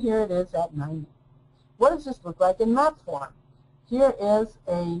 and here it is at 90. What does this look like in map form? Here is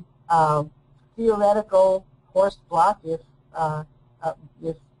a theoretical horst block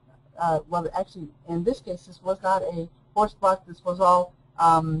well, actually, in this case, this was not a horst block. This was all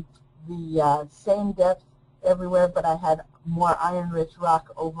the same depth everywhere, but I had more iron-rich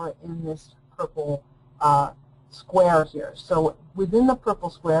rock over in this purple square here. So within the purple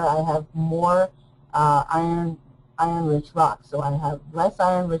square, I have more iron-rich rock. So I have less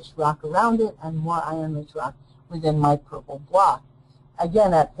iron-rich rock around it and more iron-rich rock within my purple block.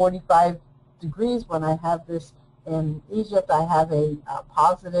 Again, at 45 degrees, when I have this in Egypt, I have a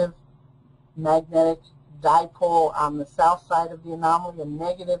positive magnetic dipole on the south side of the anomaly, a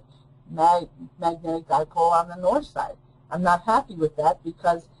negative magnetic dipole on the north side. I'm not happy with that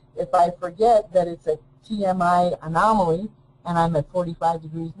because if I forget that it's a TMI anomaly and I'm at 45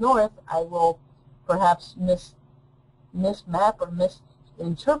 degrees north, I will perhaps mismap or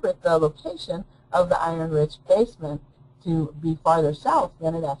misinterpret the location of the iron-rich basement to be farther south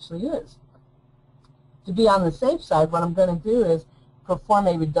than it actually is. To be on the safe side, what I'm going to do is perform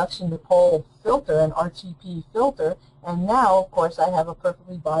a reduction to pole filter, an RTP filter, and now, of course, I have a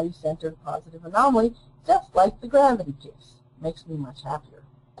perfectly body-centered positive anomaly, just like the gravity case. Makes me much happier.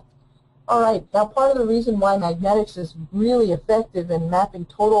 All right, now part of the reason why magnetics is really effective in mapping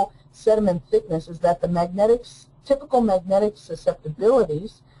total sediment thickness is that the magnetics typical magnetic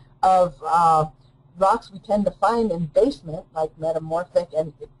susceptibilities of rocks we tend to find in basement, like metamorphic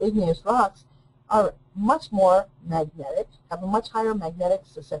and igneous rocks, are much more magnetic, have a much higher magnetic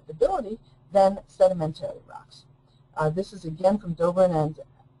susceptibility than sedimentary rocks. This is again from Dobrin and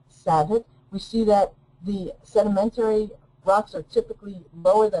Savitt. We see that the sedimentary rocks are typically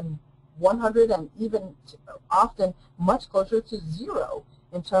lower than 100 and even often much closer to 0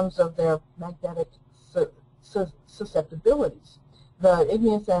 in terms of their magnetic susceptibilities. The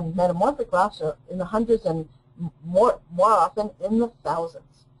igneous and metamorphic rocks are in the hundreds and more often in the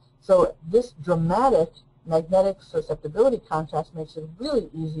thousands. So this dramatic magnetic susceptibility contrast makes it really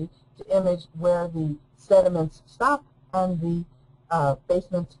easy to image where the sediments stop and the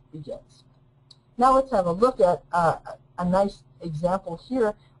basement begins. Now let's have a look at a nice example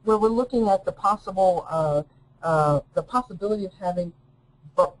here where we're looking at the possibility of having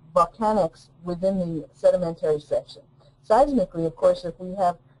volcanics within the sedimentary section. Seismically, of course, if we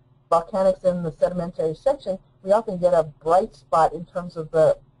have volcanics in the sedimentary section, we often get a bright spot in terms of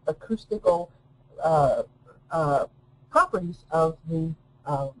the acoustical properties of the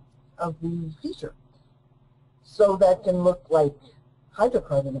feature. So that can look like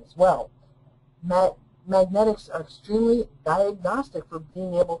hydrocarbon as well. Magnetics are extremely diagnostic for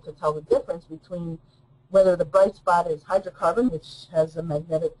being able to tell the difference between whether the bright spot is hydrocarbon, which has a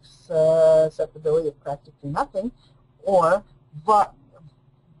magnetic susceptibility of practically nothing, or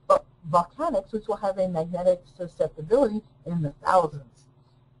volcanics, which will have a magnetic susceptibility in the thousands.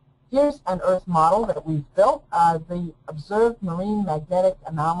 Here's an Earth model that we've built. The observed marine magnetic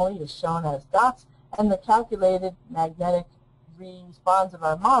anomaly is shown as dots, and the calculated magnetic response of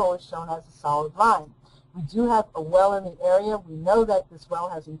our model is shown as a solid line. We do have a well in the area. We know that this well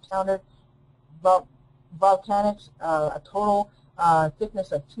has encountered volcanics, a total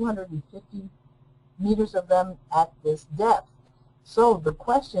thickness of 250 meters of them at this depth. So the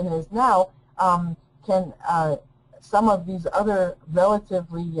question is now, can some of these other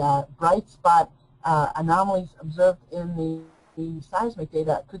relatively bright spot anomalies observed in the seismic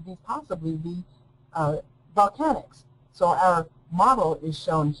data, could these possibly be volcanics? So our model is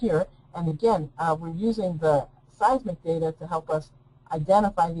shown here, and again, we're using the seismic data to help us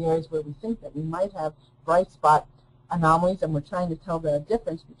identify the areas where we think that we might have bright spot anomalies, and we're trying to tell the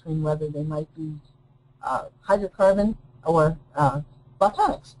difference between whether they might be hydrocarbon or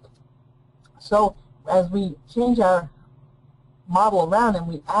volcanics. So as we change our model around and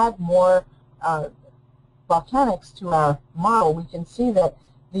we add more volcanics to our model, we can see that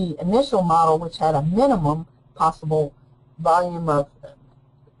the initial model, which had a minimum possible volume of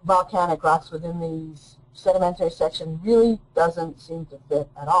volcanic rocks within the sedimentary section, really doesn't seem to fit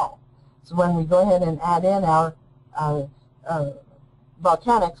at all. So when we go ahead and add in our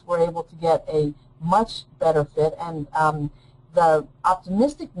volcanics, we're able to get a much better fit. And the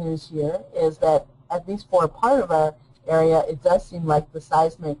optimistic news here is that at least for a part of our area, it does seem like the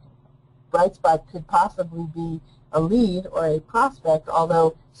seismic bright spot could possibly be a lead or a prospect,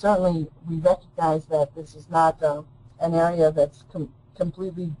 although certainly we recognize that this is not an area that's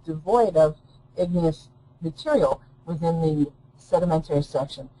completely devoid of igneous material within the sedimentary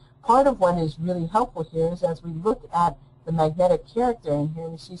section. Part of what is really helpful here is as we look at the magnetic character, and here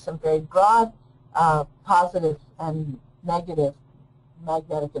we see some very broad positive and negative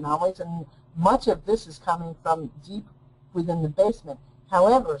magnetic anomalies, and much of this is coming from deep within the basement.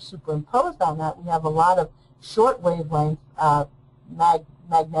 However, superimposed on that, we have a lot of short wavelength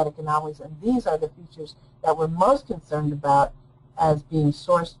magnetic anomalies, and these are the features that we're most concerned about as being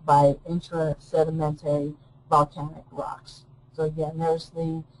sourced by intra-sedimentary volcanic rocks. So again, there's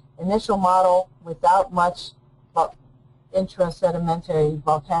the initial model without much intra-sedimentary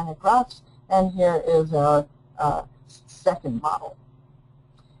volcanic rocks, and here is our second model.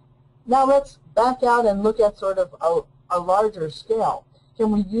 Now let's back out and look at sort of a larger scale.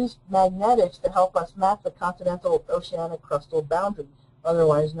 Can we use magnetics to help us map the continental oceanic crustal boundary,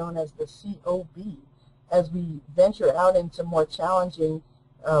 otherwise known as the COB, as we venture out into more challenging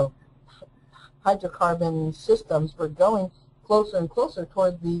hydrocarbon systems? We're going closer and closer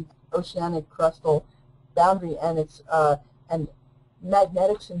toward the oceanic crustal boundary, and and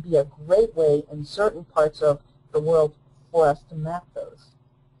magnetics can be a great way in certain parts of the world for us to map those.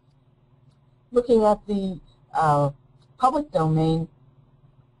 Looking at the public domain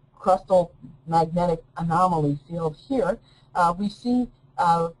crustal magnetic anomaly field here, we see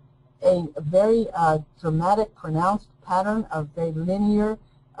a very dramatic, pronounced pattern of very linear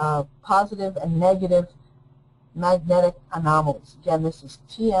positive and negative magnetic anomalies. Again, this is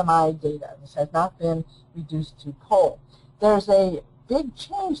TMI data. This has not been reduced to pole. There's a big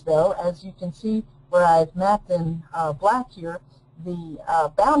change, though, as you can see where I've mapped in black here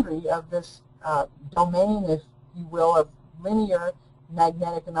the boundary of this domain, if you will, of linear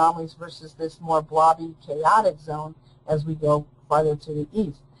magnetic anomalies versus this more blobby, chaotic zone as we go farther to the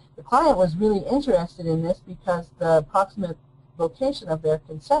east. The client was really interested in this because the approximate location of their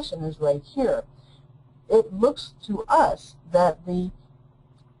concession is right here. It looks to us that the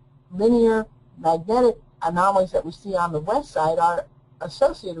linear magnetic anomalies that we see on the west side are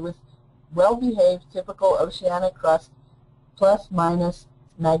associated with well-behaved typical oceanic crust plus minus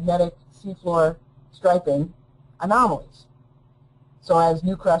magnetic seafloor striping anomalies. So as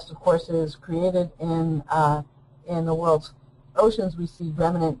new crust, of course, is created in the world's oceans, we see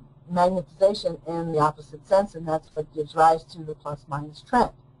remnant magnetization in the opposite sense, and that's what gives rise to the plus-minus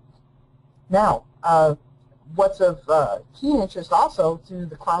trend. Now, what's of key interest also to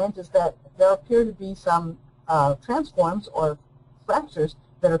the client is that there appear to be some transforms or fractures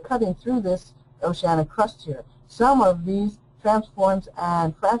that are cutting through this oceanic crust here. Some of these transforms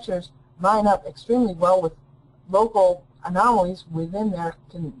and fractures line up extremely well with local anomalies within their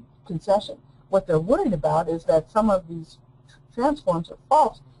concession. What they're worried about is that some of these transforms or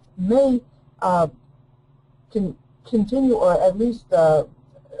faults may continue or at least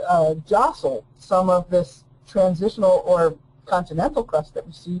jostle some of this transitional or continental crust that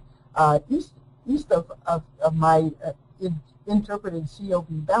we see east of my interpreted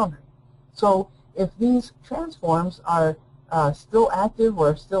COB boundary. So if these transforms are still active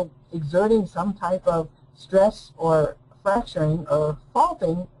or still exerting some type of stress or fracturing or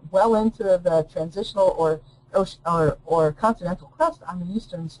faulting well into the transitional or continental crust on the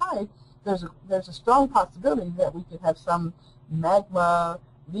eastern side, there's a strong possibility that we could have some magma,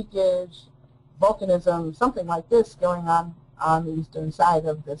 leakage, volcanism, something like this going on the eastern side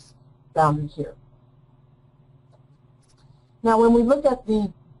of this boundary here. Now, when we look at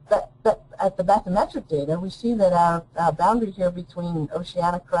the bathymetric data, we see that our boundary here between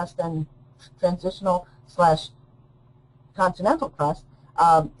oceanic crust and transitional / continental crust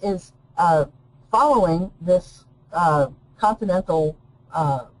is following this continental,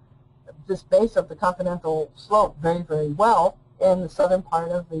 this base of the continental slope very, very well in the southern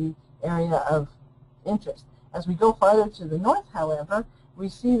part of the area of interest. As we go farther to the north, however, we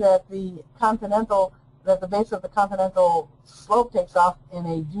see that the base of the continental slope takes off in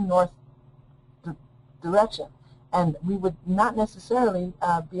a due north direction. And we would not necessarily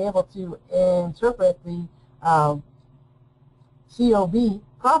be able to interpret the COB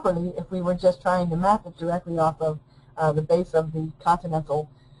properly if we were just trying to map it directly off of the base of the continental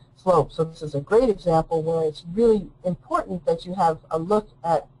slope. So this is a great example where it's really important that you have a look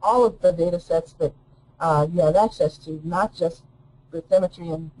at all of the data sets that you have access to, not just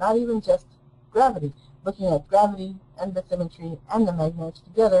bathymetry and not even just gravity. Looking at gravity and bathymetry and the magnetics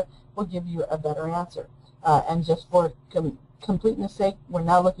together will give you a better answer. And just for completeness sake, we're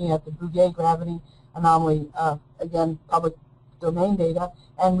now looking at the Bouguer gravity anomaly, again, public domain data,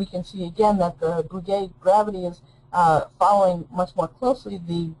 and we can see again that the Bouguer gravity is following much more closely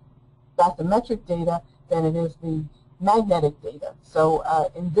the bathymetric data than it is the magnetic data. So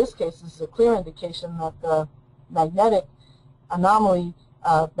in this case, this is a clear indication that the magnetic anomaly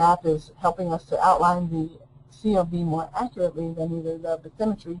map is helping us to outline the COB more accurately than either the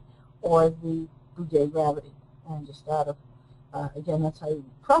bathymetry or the Bouguer gravity. And just out of, again, that's how you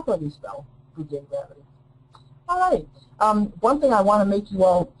properly spell Bouguer gravity. All right. One thing I want to make you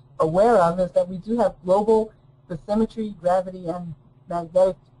all aware of is that we do have global bathymetry, gravity, and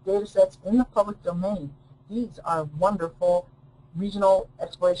magnetic data sets in the public domain. These are wonderful regional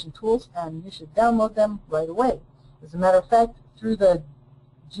exploration tools, and you should download them right away. As a matter of fact, through the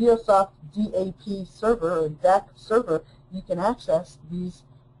Geosoft DAP server, or DAC server, you can access these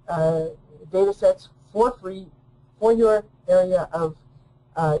data sets for free for your area of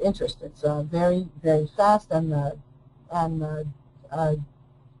interest. It's very, very fast, and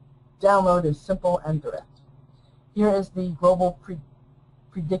download is simple and direct. Here is the global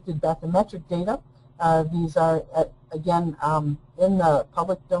predicted bathymetric data. These are, again, in the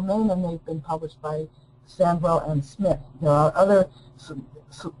public domain, and they've been published by Sandwell and Smith. There are other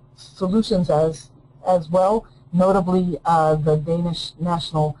solutions as well, notably the Danish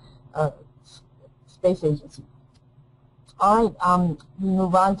National Space Agency. All right, we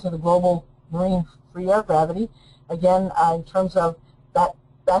move on to the global marine free air gravity. Again, in terms of that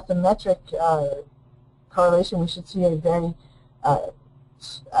bathymetric correlation, we should see a very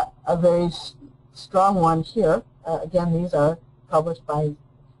strong one here. Again, these are published by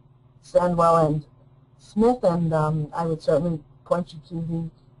Sandwell and Smith, and I would certainly point you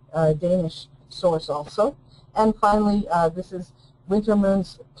to the Danish source also. And finally, this is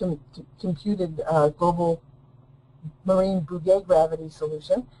Wintermoon's computed global marine Bouguer gravity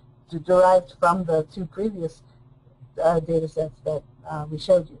solution derived from the two previous data sets that we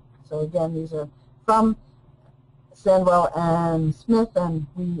showed you. So again, these are from Sandwell and Smith, and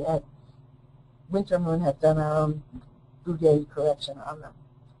we at Wintermoon have done our own Bouguer correction on them.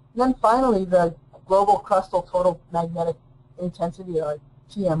 And then finally, the Global Crustal Total Magnetic Intensity, or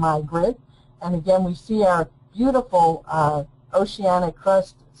TMI grid. And again, we see our beautiful oceanic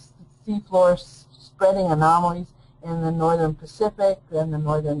crust, seafloor spreading anomalies in the northern Pacific and the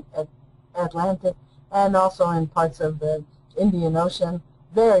northern Atlantic, and also in parts of the Indian Ocean,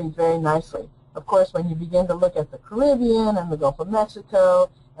 very, very nicely. Of course, when you begin to look at the Caribbean and the Gulf of Mexico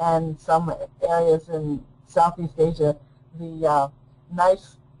and some areas in Southeast Asia, the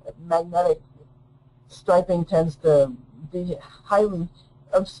nice magnetic striping tends to be highly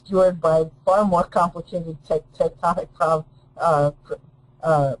obscured by far more complicated tectonic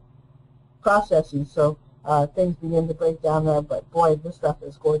processes. So things begin to break down there, but boy, this stuff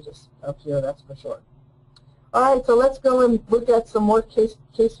is gorgeous up here, that's for sure. All right, so let's go and look at some more case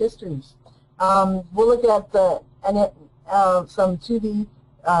histories. We'll look at some 2D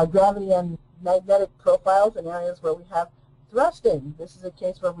gravity and magnetic profiles in areas where we have thrusting. This is a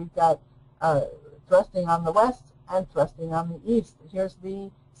case where we've got thrusting on the west and thrusting on the east. Here's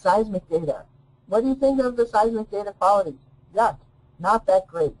the seismic data. What do you think of the seismic data quality? Yuck, not that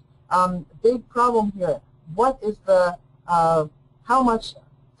great. Big problem here. What is the, how much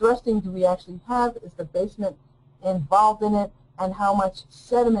thrusting do we actually have? Is the basement involved in it? And how much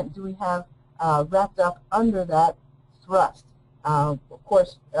sediment do we have wrapped up under that thrust? Of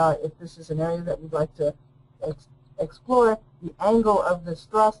course, if this is an area that we'd like to explore, the angle of this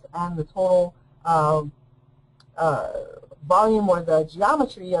thrust and the total volume or the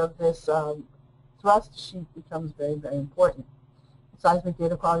geometry of this thrust sheet becomes very, very important. Seismic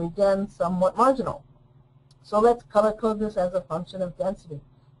data quality, again, somewhat marginal. So let's color code this as a function of density.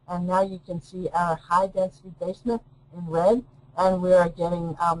 And now you can see our high density basement in red, and we are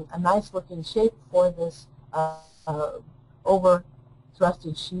getting a nice looking shape for this over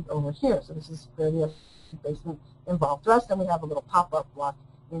thrusted sheet over here. So this is clearly a basement involved thrust, and we have a little pop-up block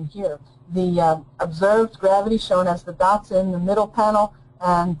in here. The observed gravity shown as the dots in the middle panel,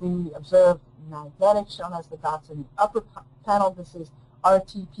 and the observed magnetic shown as the dots in the upper panel. This is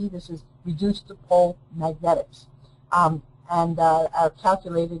RTP, this is reduced to pole magnetics. And our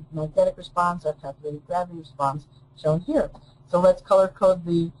calculated magnetic response, our calculated gravity response shown here. So let's color code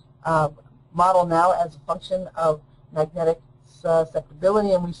the model now as a function of magnetic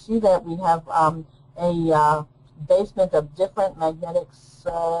susceptibility, and we see that we have a basement of different magnetic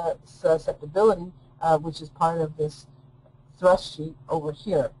susceptibility, which is part of this thrust sheet over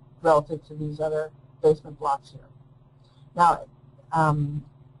here relative to these other basement blocks here. Now,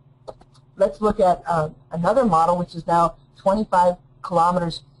 let's look at another model, which is now 25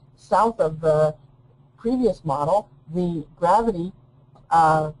 kilometers south of the previous model. The gravity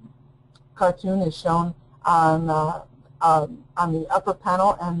cartoon is shown on the upper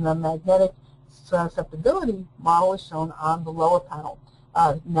panel, and the magnetic susceptibility model is shown on the lower panel.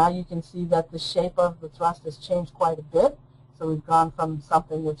 Now you can see that the shape of the thrust has changed quite a bit. So we've gone from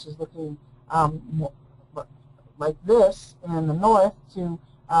something which is looking like this in the north to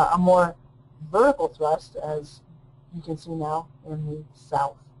a more vertical thrust, as you can see now in the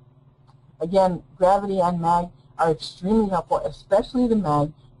south. Again, gravity and mag are extremely helpful, especially the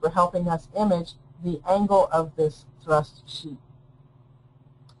mag, for helping us image the angle of this thrust sheet.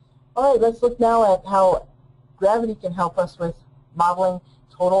 All right, let's look now at how gravity can help us with modeling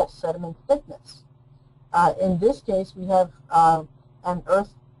total sediment thickness. In this case, we have an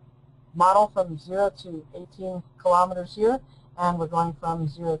Earth model from 0 to 18 kilometers here, and we're going from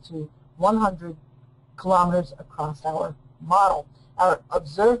 0 to 100 kilometers across our model. Our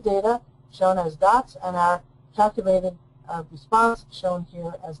observed data shown as dots, and our calculated response shown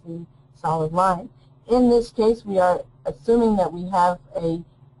here as the solid line. In this case, we are assuming that we have a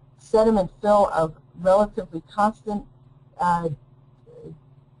sediment fill of relatively constant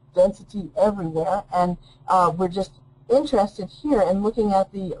density everywhere, and we're just interested here in looking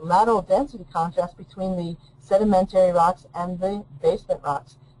at the lateral density contrast between the sedimentary rocks and the basement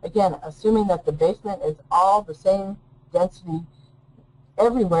rocks. Again, assuming that the basement is all the same density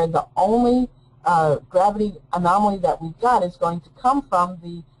everywhere, the only gravity anomaly that we've got is going to come from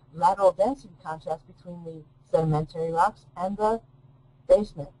the lateral density contrast between the sedimentary rocks and the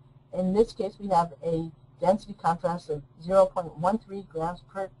basement. In this case, we have a density contrast of 0.13 grams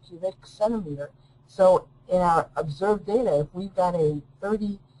per cubic centimeter. So in our observed data, if we've got a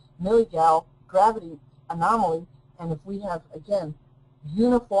 30 milligal gravity anomaly and if we have, again,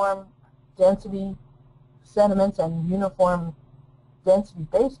 uniform density sediments and uniform density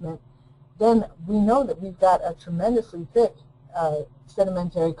basement, then we know that we've got a tremendously thick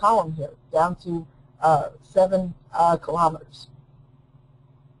sedimentary column here, down to 7 kilometers.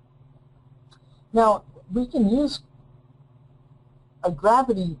 Now, we can use a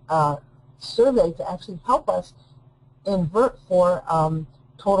gravity survey to actually help us invert for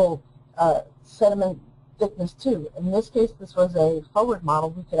total sediment thickness too. In this case, this was a forward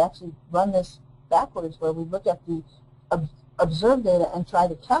model. We could actually run this backwards, where we look at the observed data and try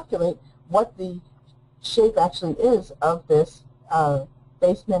to calculate what the shape actually is of this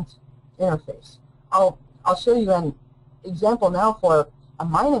basement interface. I'll show you an example now for a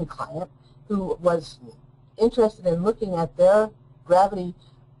mining client who was interested in looking at their gravity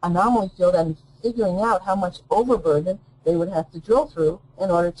anomaly field and figuring out how much overburden they would have to drill through in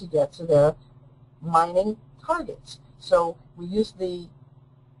order to get to their mining targets. So we used the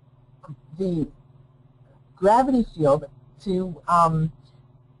gravity field to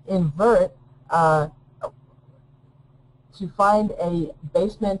invert to find a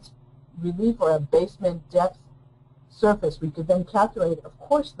basement relief or a basement depth surface. We could then calculate, of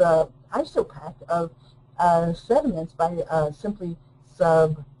course, the isopack of sediments by simply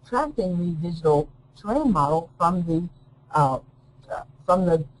subtracting the digital terrain model from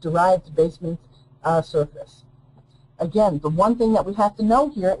the derived basement surface. Again, the one thing that we have to know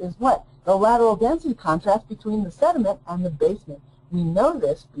here is what? The lateral density contrast between the sediment and the basement. We know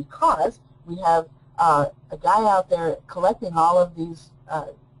this because we have a guy out there collecting all of these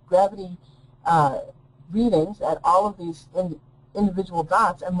gravity readings at all of these individual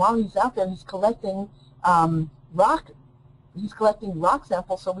dots, and while he's out there, he's collecting rock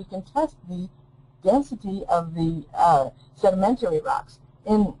samples so we can test the density of the sedimentary rocks.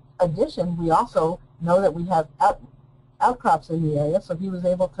 In addition, we also know that we have outcrops in the area, so he was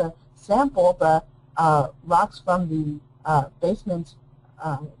able to sample the rocks from the basement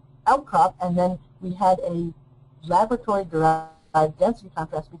outcrop, and then we had a laboratory-derived density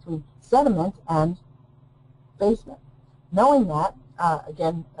contrast between sediment and basement. Knowing that,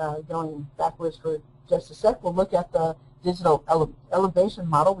 again, going backwards for just a sec, we'll look at the digital elevation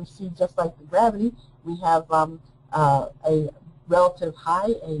model. We see, just like the gravity, we have a relative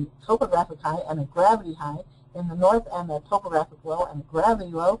high, a topographic high, and a gravity high in the north, and a topographic low and a gravity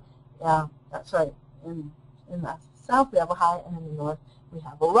low. Sorry, in the south we have a high, and in the north we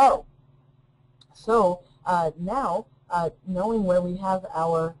have a low. So now, knowing where we have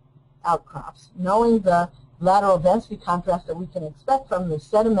our outcrops, knowing the lateral density contrast that we can expect from the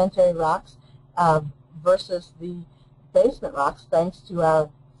sedimentary rocks versus the basement rocks, thanks to our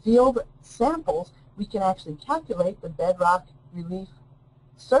field samples, we can actually calculate the bedrock relief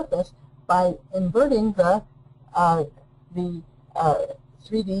surface by inverting the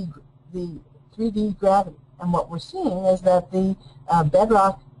 3D gravity. And what we're seeing is that the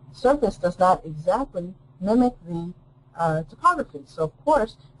bedrock surface does not exactly mimic the topography. So of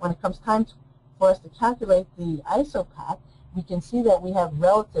course, when it comes time for us to calculate the isopack, we can see that we have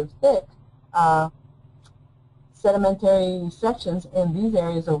relative thick sedimentary sections in these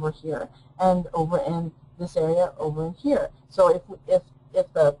areas over here, and over in this area over in here. So if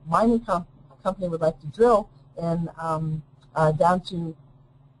the mining company would like to drill in down to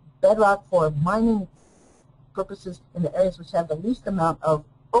bedrock for mining purposes in the areas which have the least amount of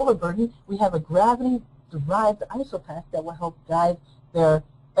overburden, we have a gravity-derived isopack that will help guide their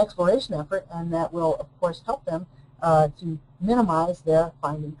exploration effort, and that will, of course, help them to minimize their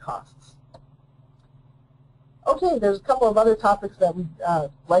finding costs. Okay, there's a couple of other topics that we'd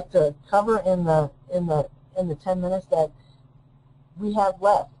like to cover in the 10 minutes that we have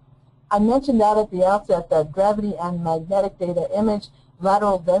left. I mentioned that at the outset that gravity and magnetic data image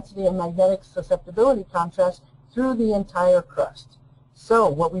lateral density and magnetic susceptibility contrast through the entire crust. So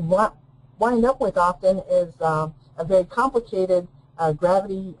what we wind up with often is a very complicated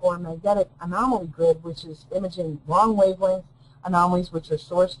gravity or magnetic anomaly grid, which is imaging long wavelength anomalies which are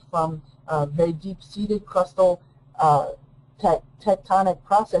sourced from very deep-seated crustal tectonic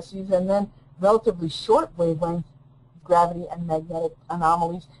processes, and then relatively short wavelength gravity and magnetic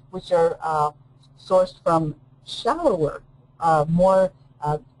anomalies which are sourced from shallower, more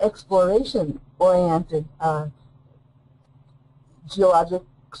exploration-oriented geologic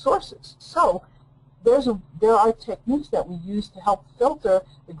sources. So there are techniques that we use to help filter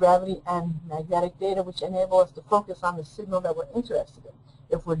the gravity and magnetic data, which enable us to focus on the signal that we're interested in.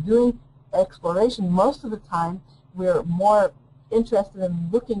 If we're doing exploration, most of the time we're more interested in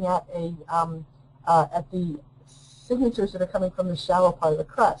looking at the signatures that are coming from the shallow part of the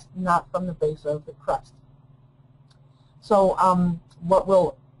crust, not from the base of the crust. So what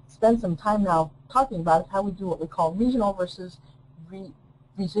we'll spend some time now talking about is how we do what we call regional versus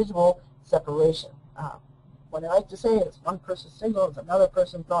residual separation. What I like to say is one person's signal is another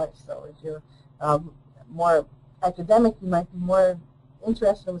person's noise. So if you're more academic, you might be more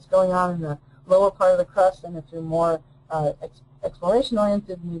interested in what's going on in the lower part of the crust, and if you're more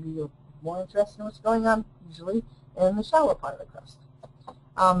exploration-oriented, maybe you're more interested in what's going on, usually, in the shallow part of the crust.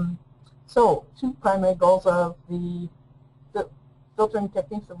 So two primary goals of the filtering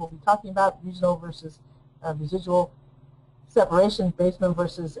techniques that we'll be talking about: regional versus residual separation, basement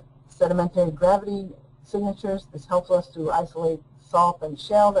versus sedimentary gravity signatures. This helps us to isolate salt and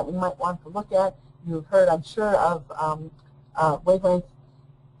shale that we might want to look at. You've heard, I'm sure, of wavelength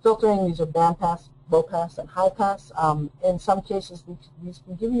filtering. These are bandpass, low pass, and high pass. In some cases, these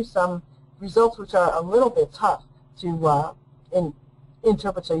can give you some results which are a little bit tough to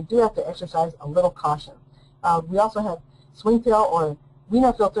interpret, so you do have to exercise a little caution. We also have swingtail or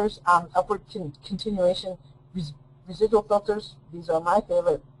Wiener filters, upward continuation residual filters. These are my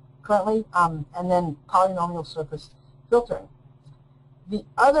favorite currently, and then polynomial surface filtering. The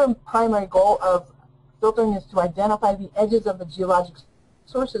other primary goal of filtering is to identify the edges of the geologic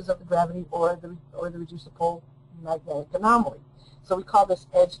sources of the gravity or the reducible magnetic anomaly. So we call this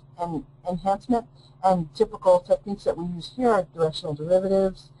edge enhancement, and typical techniques that we use here are directional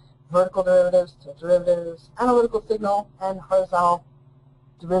derivatives, vertical derivatives, tilt derivatives, analytical signal, and horizontal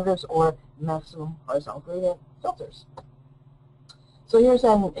derivatives or maximum horizontal gradient filters. So here's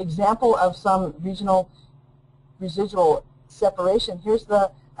an example of some regional residual separation. Here's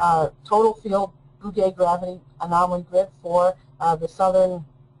the total field Bouguer gravity anomaly grid for the southern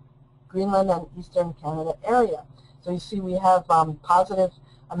Greenland and eastern Canada area. So you see we have positive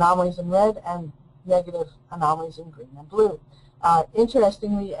anomalies in red and negative anomalies in green and blue.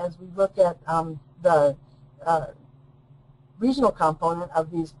 Interestingly, as we look at the regional component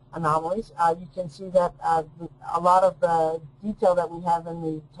of these anomalies, you can see that a lot of the detail that we have in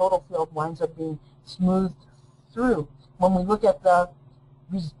the total field winds up being smoothed through. When we look at the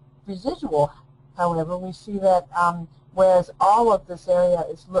residual, however, we see that whereas all of this area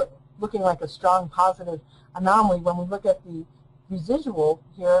is looking like a strong positive anomaly, when we look at the residual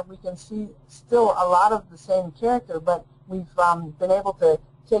here, we can see still a lot of the same character, but we've been able to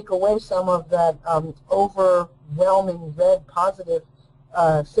take away some of that overwhelming red positive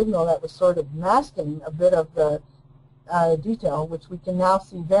signal that was sort of masking a bit of the detail, which we can now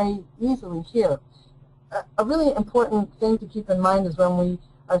see very easily here. A really important thing to keep in mind is when we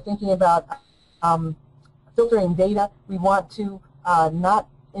are thinking about filtering data, we want to not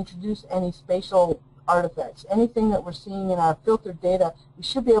introduce any spatial artifacts. Anything that we're seeing in our filtered data, we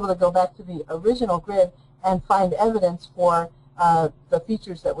should be able to go back to the original grid and find evidence for the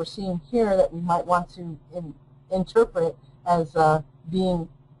features that we're seeing here that we might want to interpret as being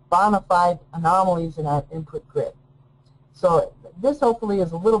bona fide anomalies in our input grid. So this hopefully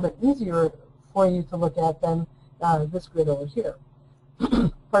is a little bit easier for you to look at than this grid over here.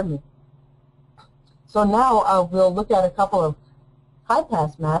 Pardon me. So now we'll look at a couple of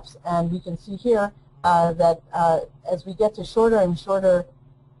high-pass maps, and we can see here that as we get to shorter and shorter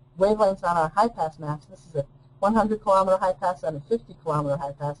wavelengths on our high-pass maps, this is a 100-kilometer high-pass and a 50-kilometer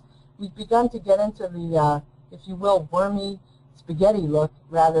high-pass, we've begun to get into the, if you will, wormy spaghetti look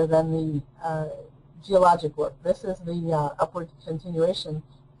rather than the geologic look. This is the upward continuation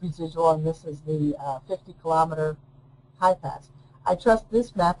residual, and this is the 50-kilometer high-pass. I trust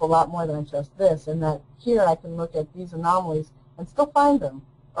this map a lot more than I trust this, in that here I can look at these anomalies and still find them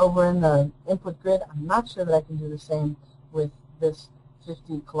over in the input grid. I'm not sure that I can do the same with this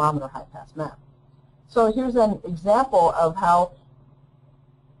 50-kilometer high-pass map. So here's an example of how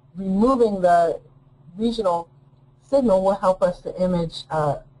removing the regional signal will help us to image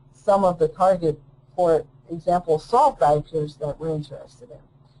some of the target, for example, salt diapirs that we're interested in.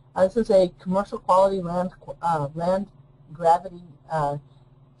 This is a commercial quality land gravity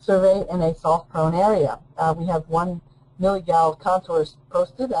survey in a salt-prone area. We have 1 milligal contours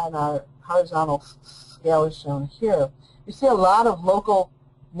posted, and our horizontal scale is shown here. We see a lot of local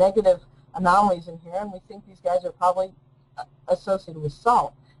negative anomalies in here, and we think these guys are probably associated with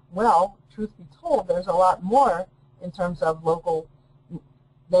salt. Well, truth be told, there's a lot more in terms of local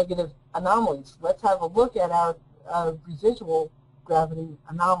negative anomalies. Let's have a look at our residual gravity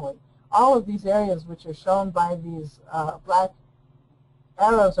anomaly. All of these areas which are shown by these black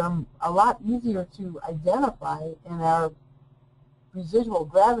arrows are a lot easier to identify in our residual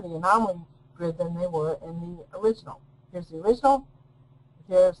gravity anomaly grid than they were in the original. Here's the original,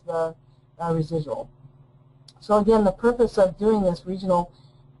 here's the residual. So again, the purpose of doing this regional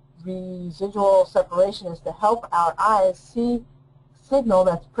residual separation is to help our eyes see signal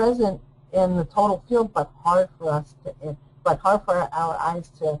that's present in the total field, but hard for our eyes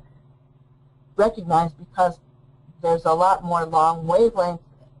to recognize because there's a lot more long wavelength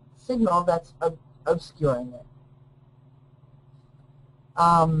signal that's obscuring it.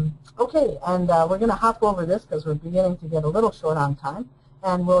 Okay, and we're going to hop over this because we're beginning to get a little short on time,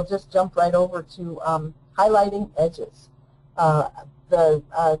 and we'll just jump right over to highlighting edges. The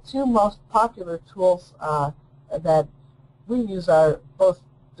two most popular tools that we use are both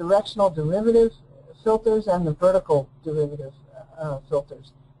directional derivative filters and the vertical derivative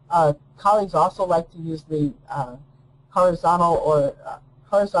filters. Colleagues also like to use the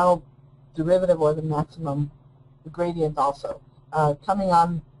horizontal derivative or the maximum gradient also. Coming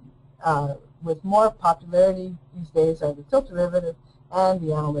on with more popularity these days are the tilt derivative and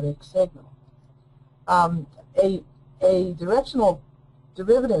the analytic signal. A directional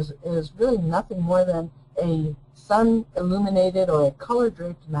derivative is really nothing more than a sun-illuminated or a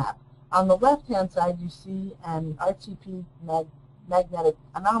color-draped map. On the left-hand side, you see an RTP magnetic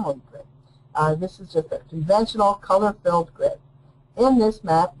anomaly grid. This is just a conventional color-filled grid. In this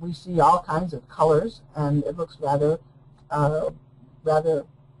map, we see all kinds of colors, and it looks rather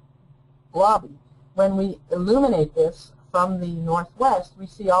blobby. When we illuminate this from the northwest, we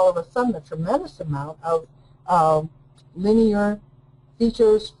see all of a sudden a tremendous amount of linear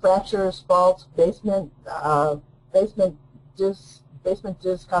features, fractures, faults, basement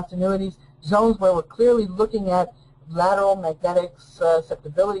discontinuities, zones where we're clearly looking at lateral magnetic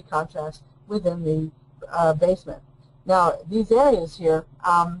susceptibility contrast within the basement. Now, these areas here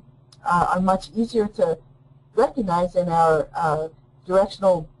are much easier to recognize in our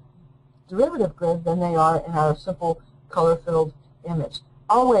directional derivative grid than they are in our simple color-filled image.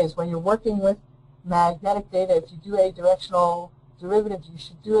 Always, when you're working with magnetic data, if you do a directional derivative, you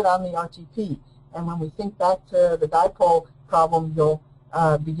should do it on the RTP. And when we think back to the dipole problem, you'll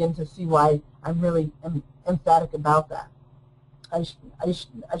begin to see why I'm really emphatic about that. I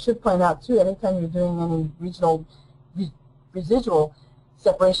should point out, too, anytime you're doing any regional residual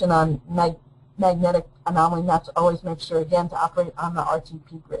separation on magnetic anomaly maps, always make sure, again, to operate on the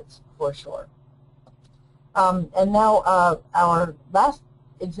RTP grids for sure. And now our last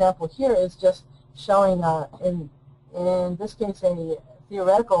example here is just showing, in this case, a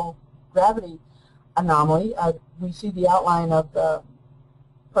theoretical gravity anomaly. We see the outline of the,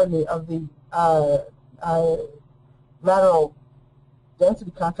 lateral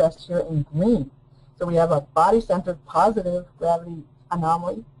density contrast here in green. So we have a body-centered positive gravity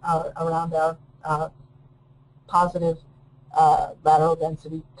anomaly around our positive lateral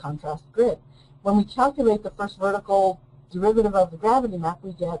density contrast grid. When we calculate the first vertical derivative of the gravity map,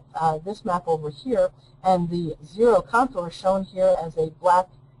 we get this map over here, and the zero contour shown here as a black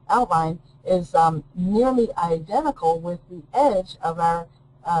outline is nearly identical with the edge of our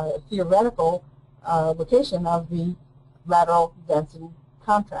theoretical location of the lateral density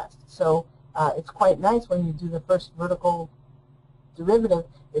contrast. So it's quite nice when you do the first vertical derivative.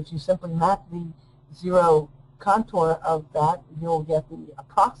 If you simply map the zero contour of that, you'll get the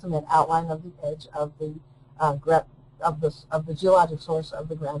approximate outline of the edge of the geologic source of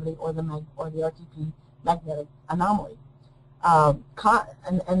the gravity or the RTP magnetic anomaly. And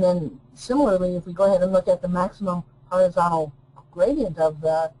then similarly, if we go ahead and look at the maximum horizontal gradient of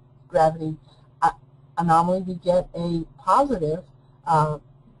the gravity anomaly, we get a positive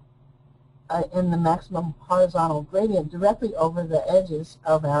in the maximum horizontal gradient directly over the edges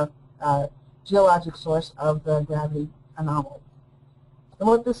of our geologic source of the gravity anomaly. And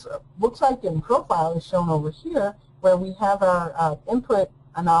what this looks like in profile is shown over here, where we have our input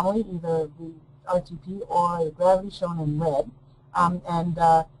anomaly, either the RTP or the gravity, shown in red. And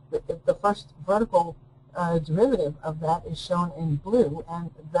the first vertical derivative of that is shown in blue,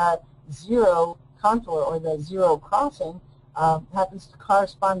 and that zero contour or the zero crossing happens to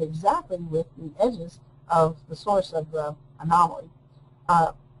correspond exactly with the edges of the source of the anomaly.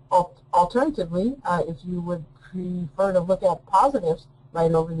 Alternatively, if you would prefer to look at positives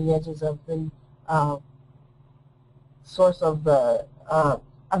right over the edges of the source of the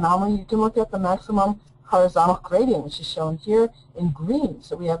anomaly, you can look at the maximum horizontal gradient, which is shown here in green.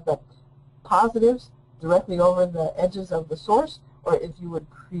 So we have the positives directly over the edges of the source, or if you would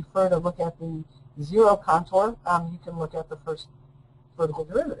prefer to look at the zero contour, you can look at the first vertical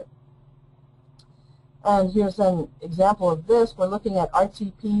derivative. And here's an example of this. We're looking at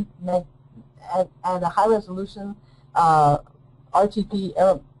RTP at a high resolution RTP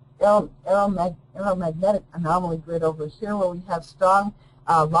aeromagnetic anomaly grid over here, where we have strong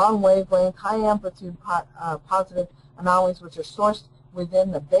long wavelength, high amplitude positive anomalies which are sourced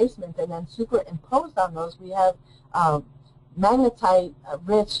within the basement, and then superimposed on those we have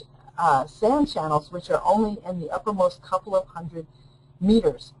magnetite-rich sand channels, which are only in the uppermost couple of hundred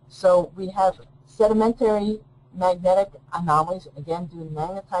meters. So we have sedimentary magnetic anomalies, again due to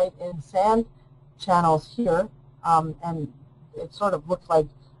magnetite in sand channels here, and it sort of looks like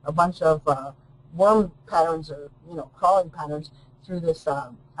a bunch of worm patterns or crawling patterns through this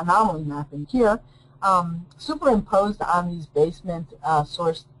anomaly mapping here, superimposed on these basement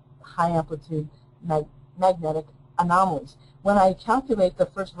sourced high amplitude magnetic anomalies. When I calculate the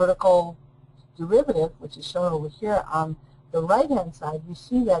first vertical derivative, which is shown over here on the right-hand side, we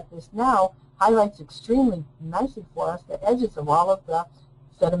see that this now highlights extremely nicely for us the edges of all of the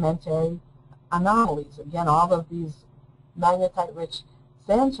sedimentary anomalies. Again, all of these magnetite-rich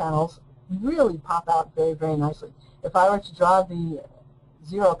sand channels really pop out very, very nicely. If I were to draw the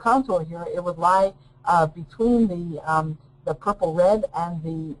zero contour here, it would lie between the purple-red and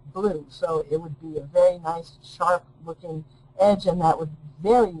the blue. So it would be a very nice, sharp-looking edge, and that would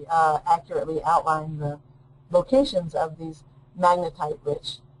very accurately outline the locations of these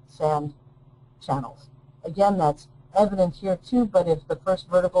magnetite-rich sand channels. Again, that's evident here too, but if the first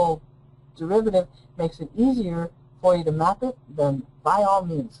vertical derivative makes it easier for you to map it, then by all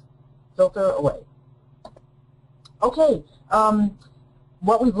means, filter away. Okay,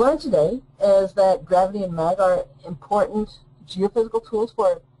 what we've learned today is that gravity and mag are important geophysical tools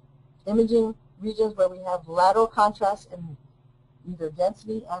for imaging regions where we have lateral contrast in either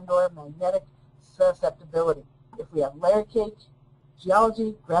density and or magnetic susceptibility. If we have layer cake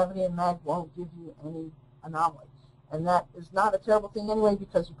geology, gravity and mag won't give you any anomaly. And that is not a terrible thing anyway,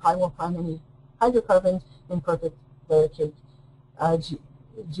 because you probably won't find any hydrocarbons in perfect layer cake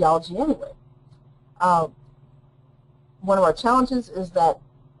geology anyway. One of our challenges is that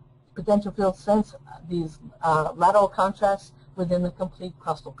potential fields sense these lateral contrasts within the complete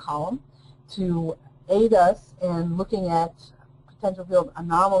crustal column. To aid us in looking at potential field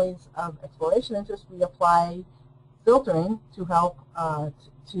anomalies of exploration interest, we apply filtering to help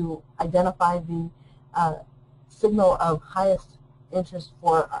to identify the signal of highest interest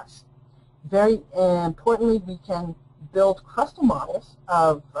for us. Very importantly, we can build crustal models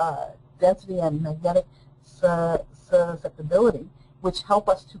of density and magnetic susceptibility, which help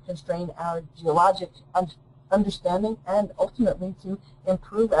us to constrain our geologic understanding and ultimately to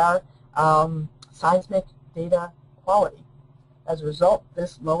improve our seismic data quality. As a result,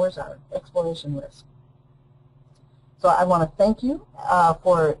 this lowers our exploration risk. So I want to thank you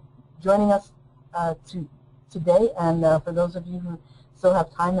for joining us today, and for those of you who still have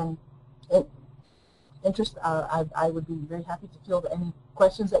time and interest, I would be very happy to field any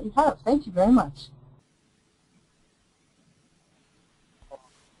questions that you have. Thank you very much.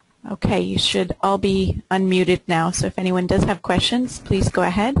 Okay, you should all be unmuted now, so if anyone does have questions, please go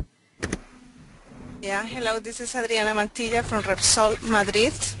ahead. Yeah, hello, this is Adriana Mantilla from Repsol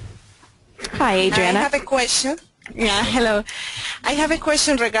Madrid. Hi, Adriana. I have a question. Yeah, hello. I have a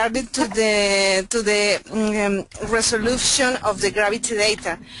question regarding to the resolution of the gravity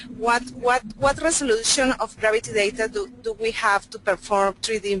data. What resolution of gravity data do we have to perform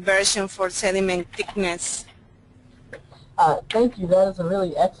 3D inversion for sediment thickness? Thank you. That is a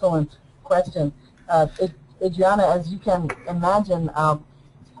really excellent question. Adriana, as you can imagine,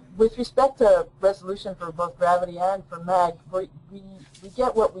 with respect to resolution for both gravity and for mag, we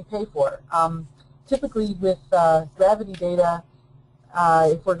get what we pay for. Typically with gravity data,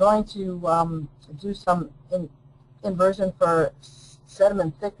 if we're going to do some inversion for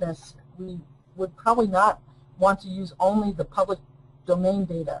sediment thickness, we would probably not want to use only the public domain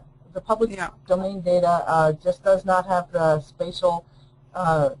data. The public domain data just does not have the spatial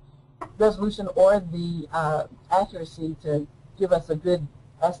resolution or the accuracy to give us a good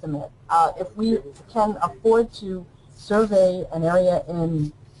estimate. If we can afford to survey an area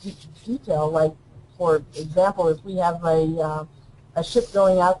in detail, like for example, if we have a ship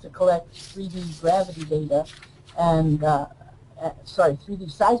going out to collect 3D gravity data and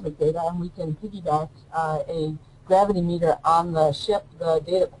 3D seismic data, and we can piggyback a gravity meter on the ship, the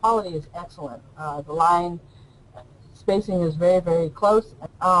data quality is excellent. The line spacing is very, very close.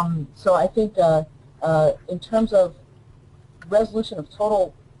 So I think in terms of resolution of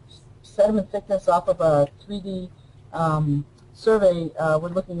total sediment thickness off of a 3D survey, we're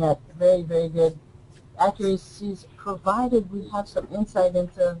looking at very, very good accuracies, provided we have some insight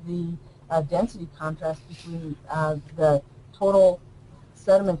into the density contrast between the total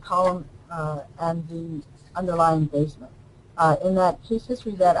sediment column and the underlying basement. In that case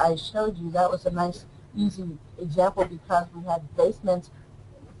history that I showed you, that was a nice, easy example because we had basements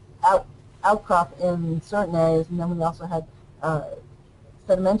outcrop in certain areas, and then we also had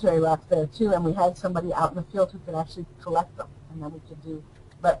sedimentary rocks there too, and we had somebody out in the field who could actually collect them, and then we could do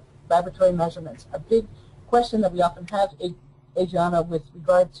laboratory measurements. A big question that we often have, Adriana, with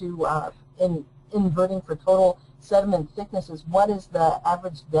regard to inverting for total sediment thickness is what is the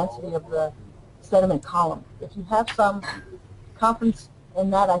average density of the sediment column. If you have some confidence in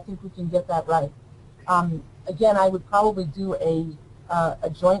that, I think we can get that right. Again, I would probably do a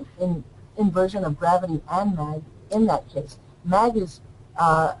joint inversion of gravity and mag in that case. Mag is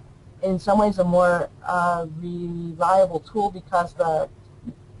in some ways a more reliable tool because the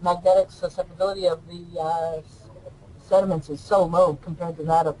magnetic susceptibility of the sediments is so low compared to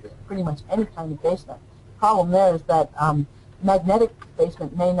that of pretty much any kind of basement. The problem there is that magnetic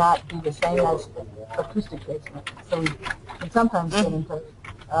basement may not be the same as acoustic basement, so we can sometimes get into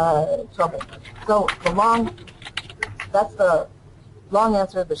trouble. So that's the long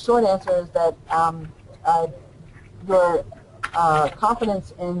answer. The short answer is that your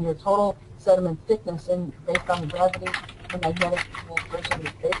confidence in your total sediment thickness based on the gravity and magnetic inversion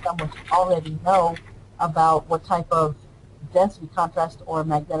is based on what you already know about what type of density contrast or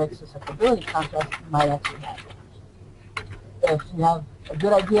magnetic susceptibility contrast you might actually have. If you have a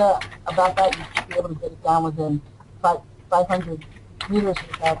good idea about that, you should be able to get it down within 500 meters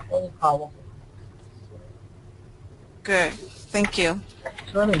without any problem. Good. Thank you.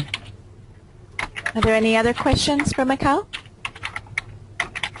 Surely. Are there any other questions for Michal?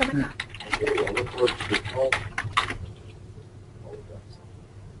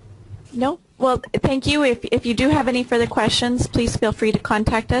 No? Well, thank you. If you do have any further questions, please feel free to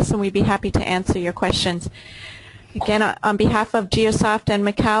contact us and we'd be happy to answer your questions. Again, on behalf of Geosoft and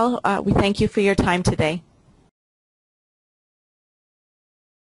Michal, we thank you for your time today.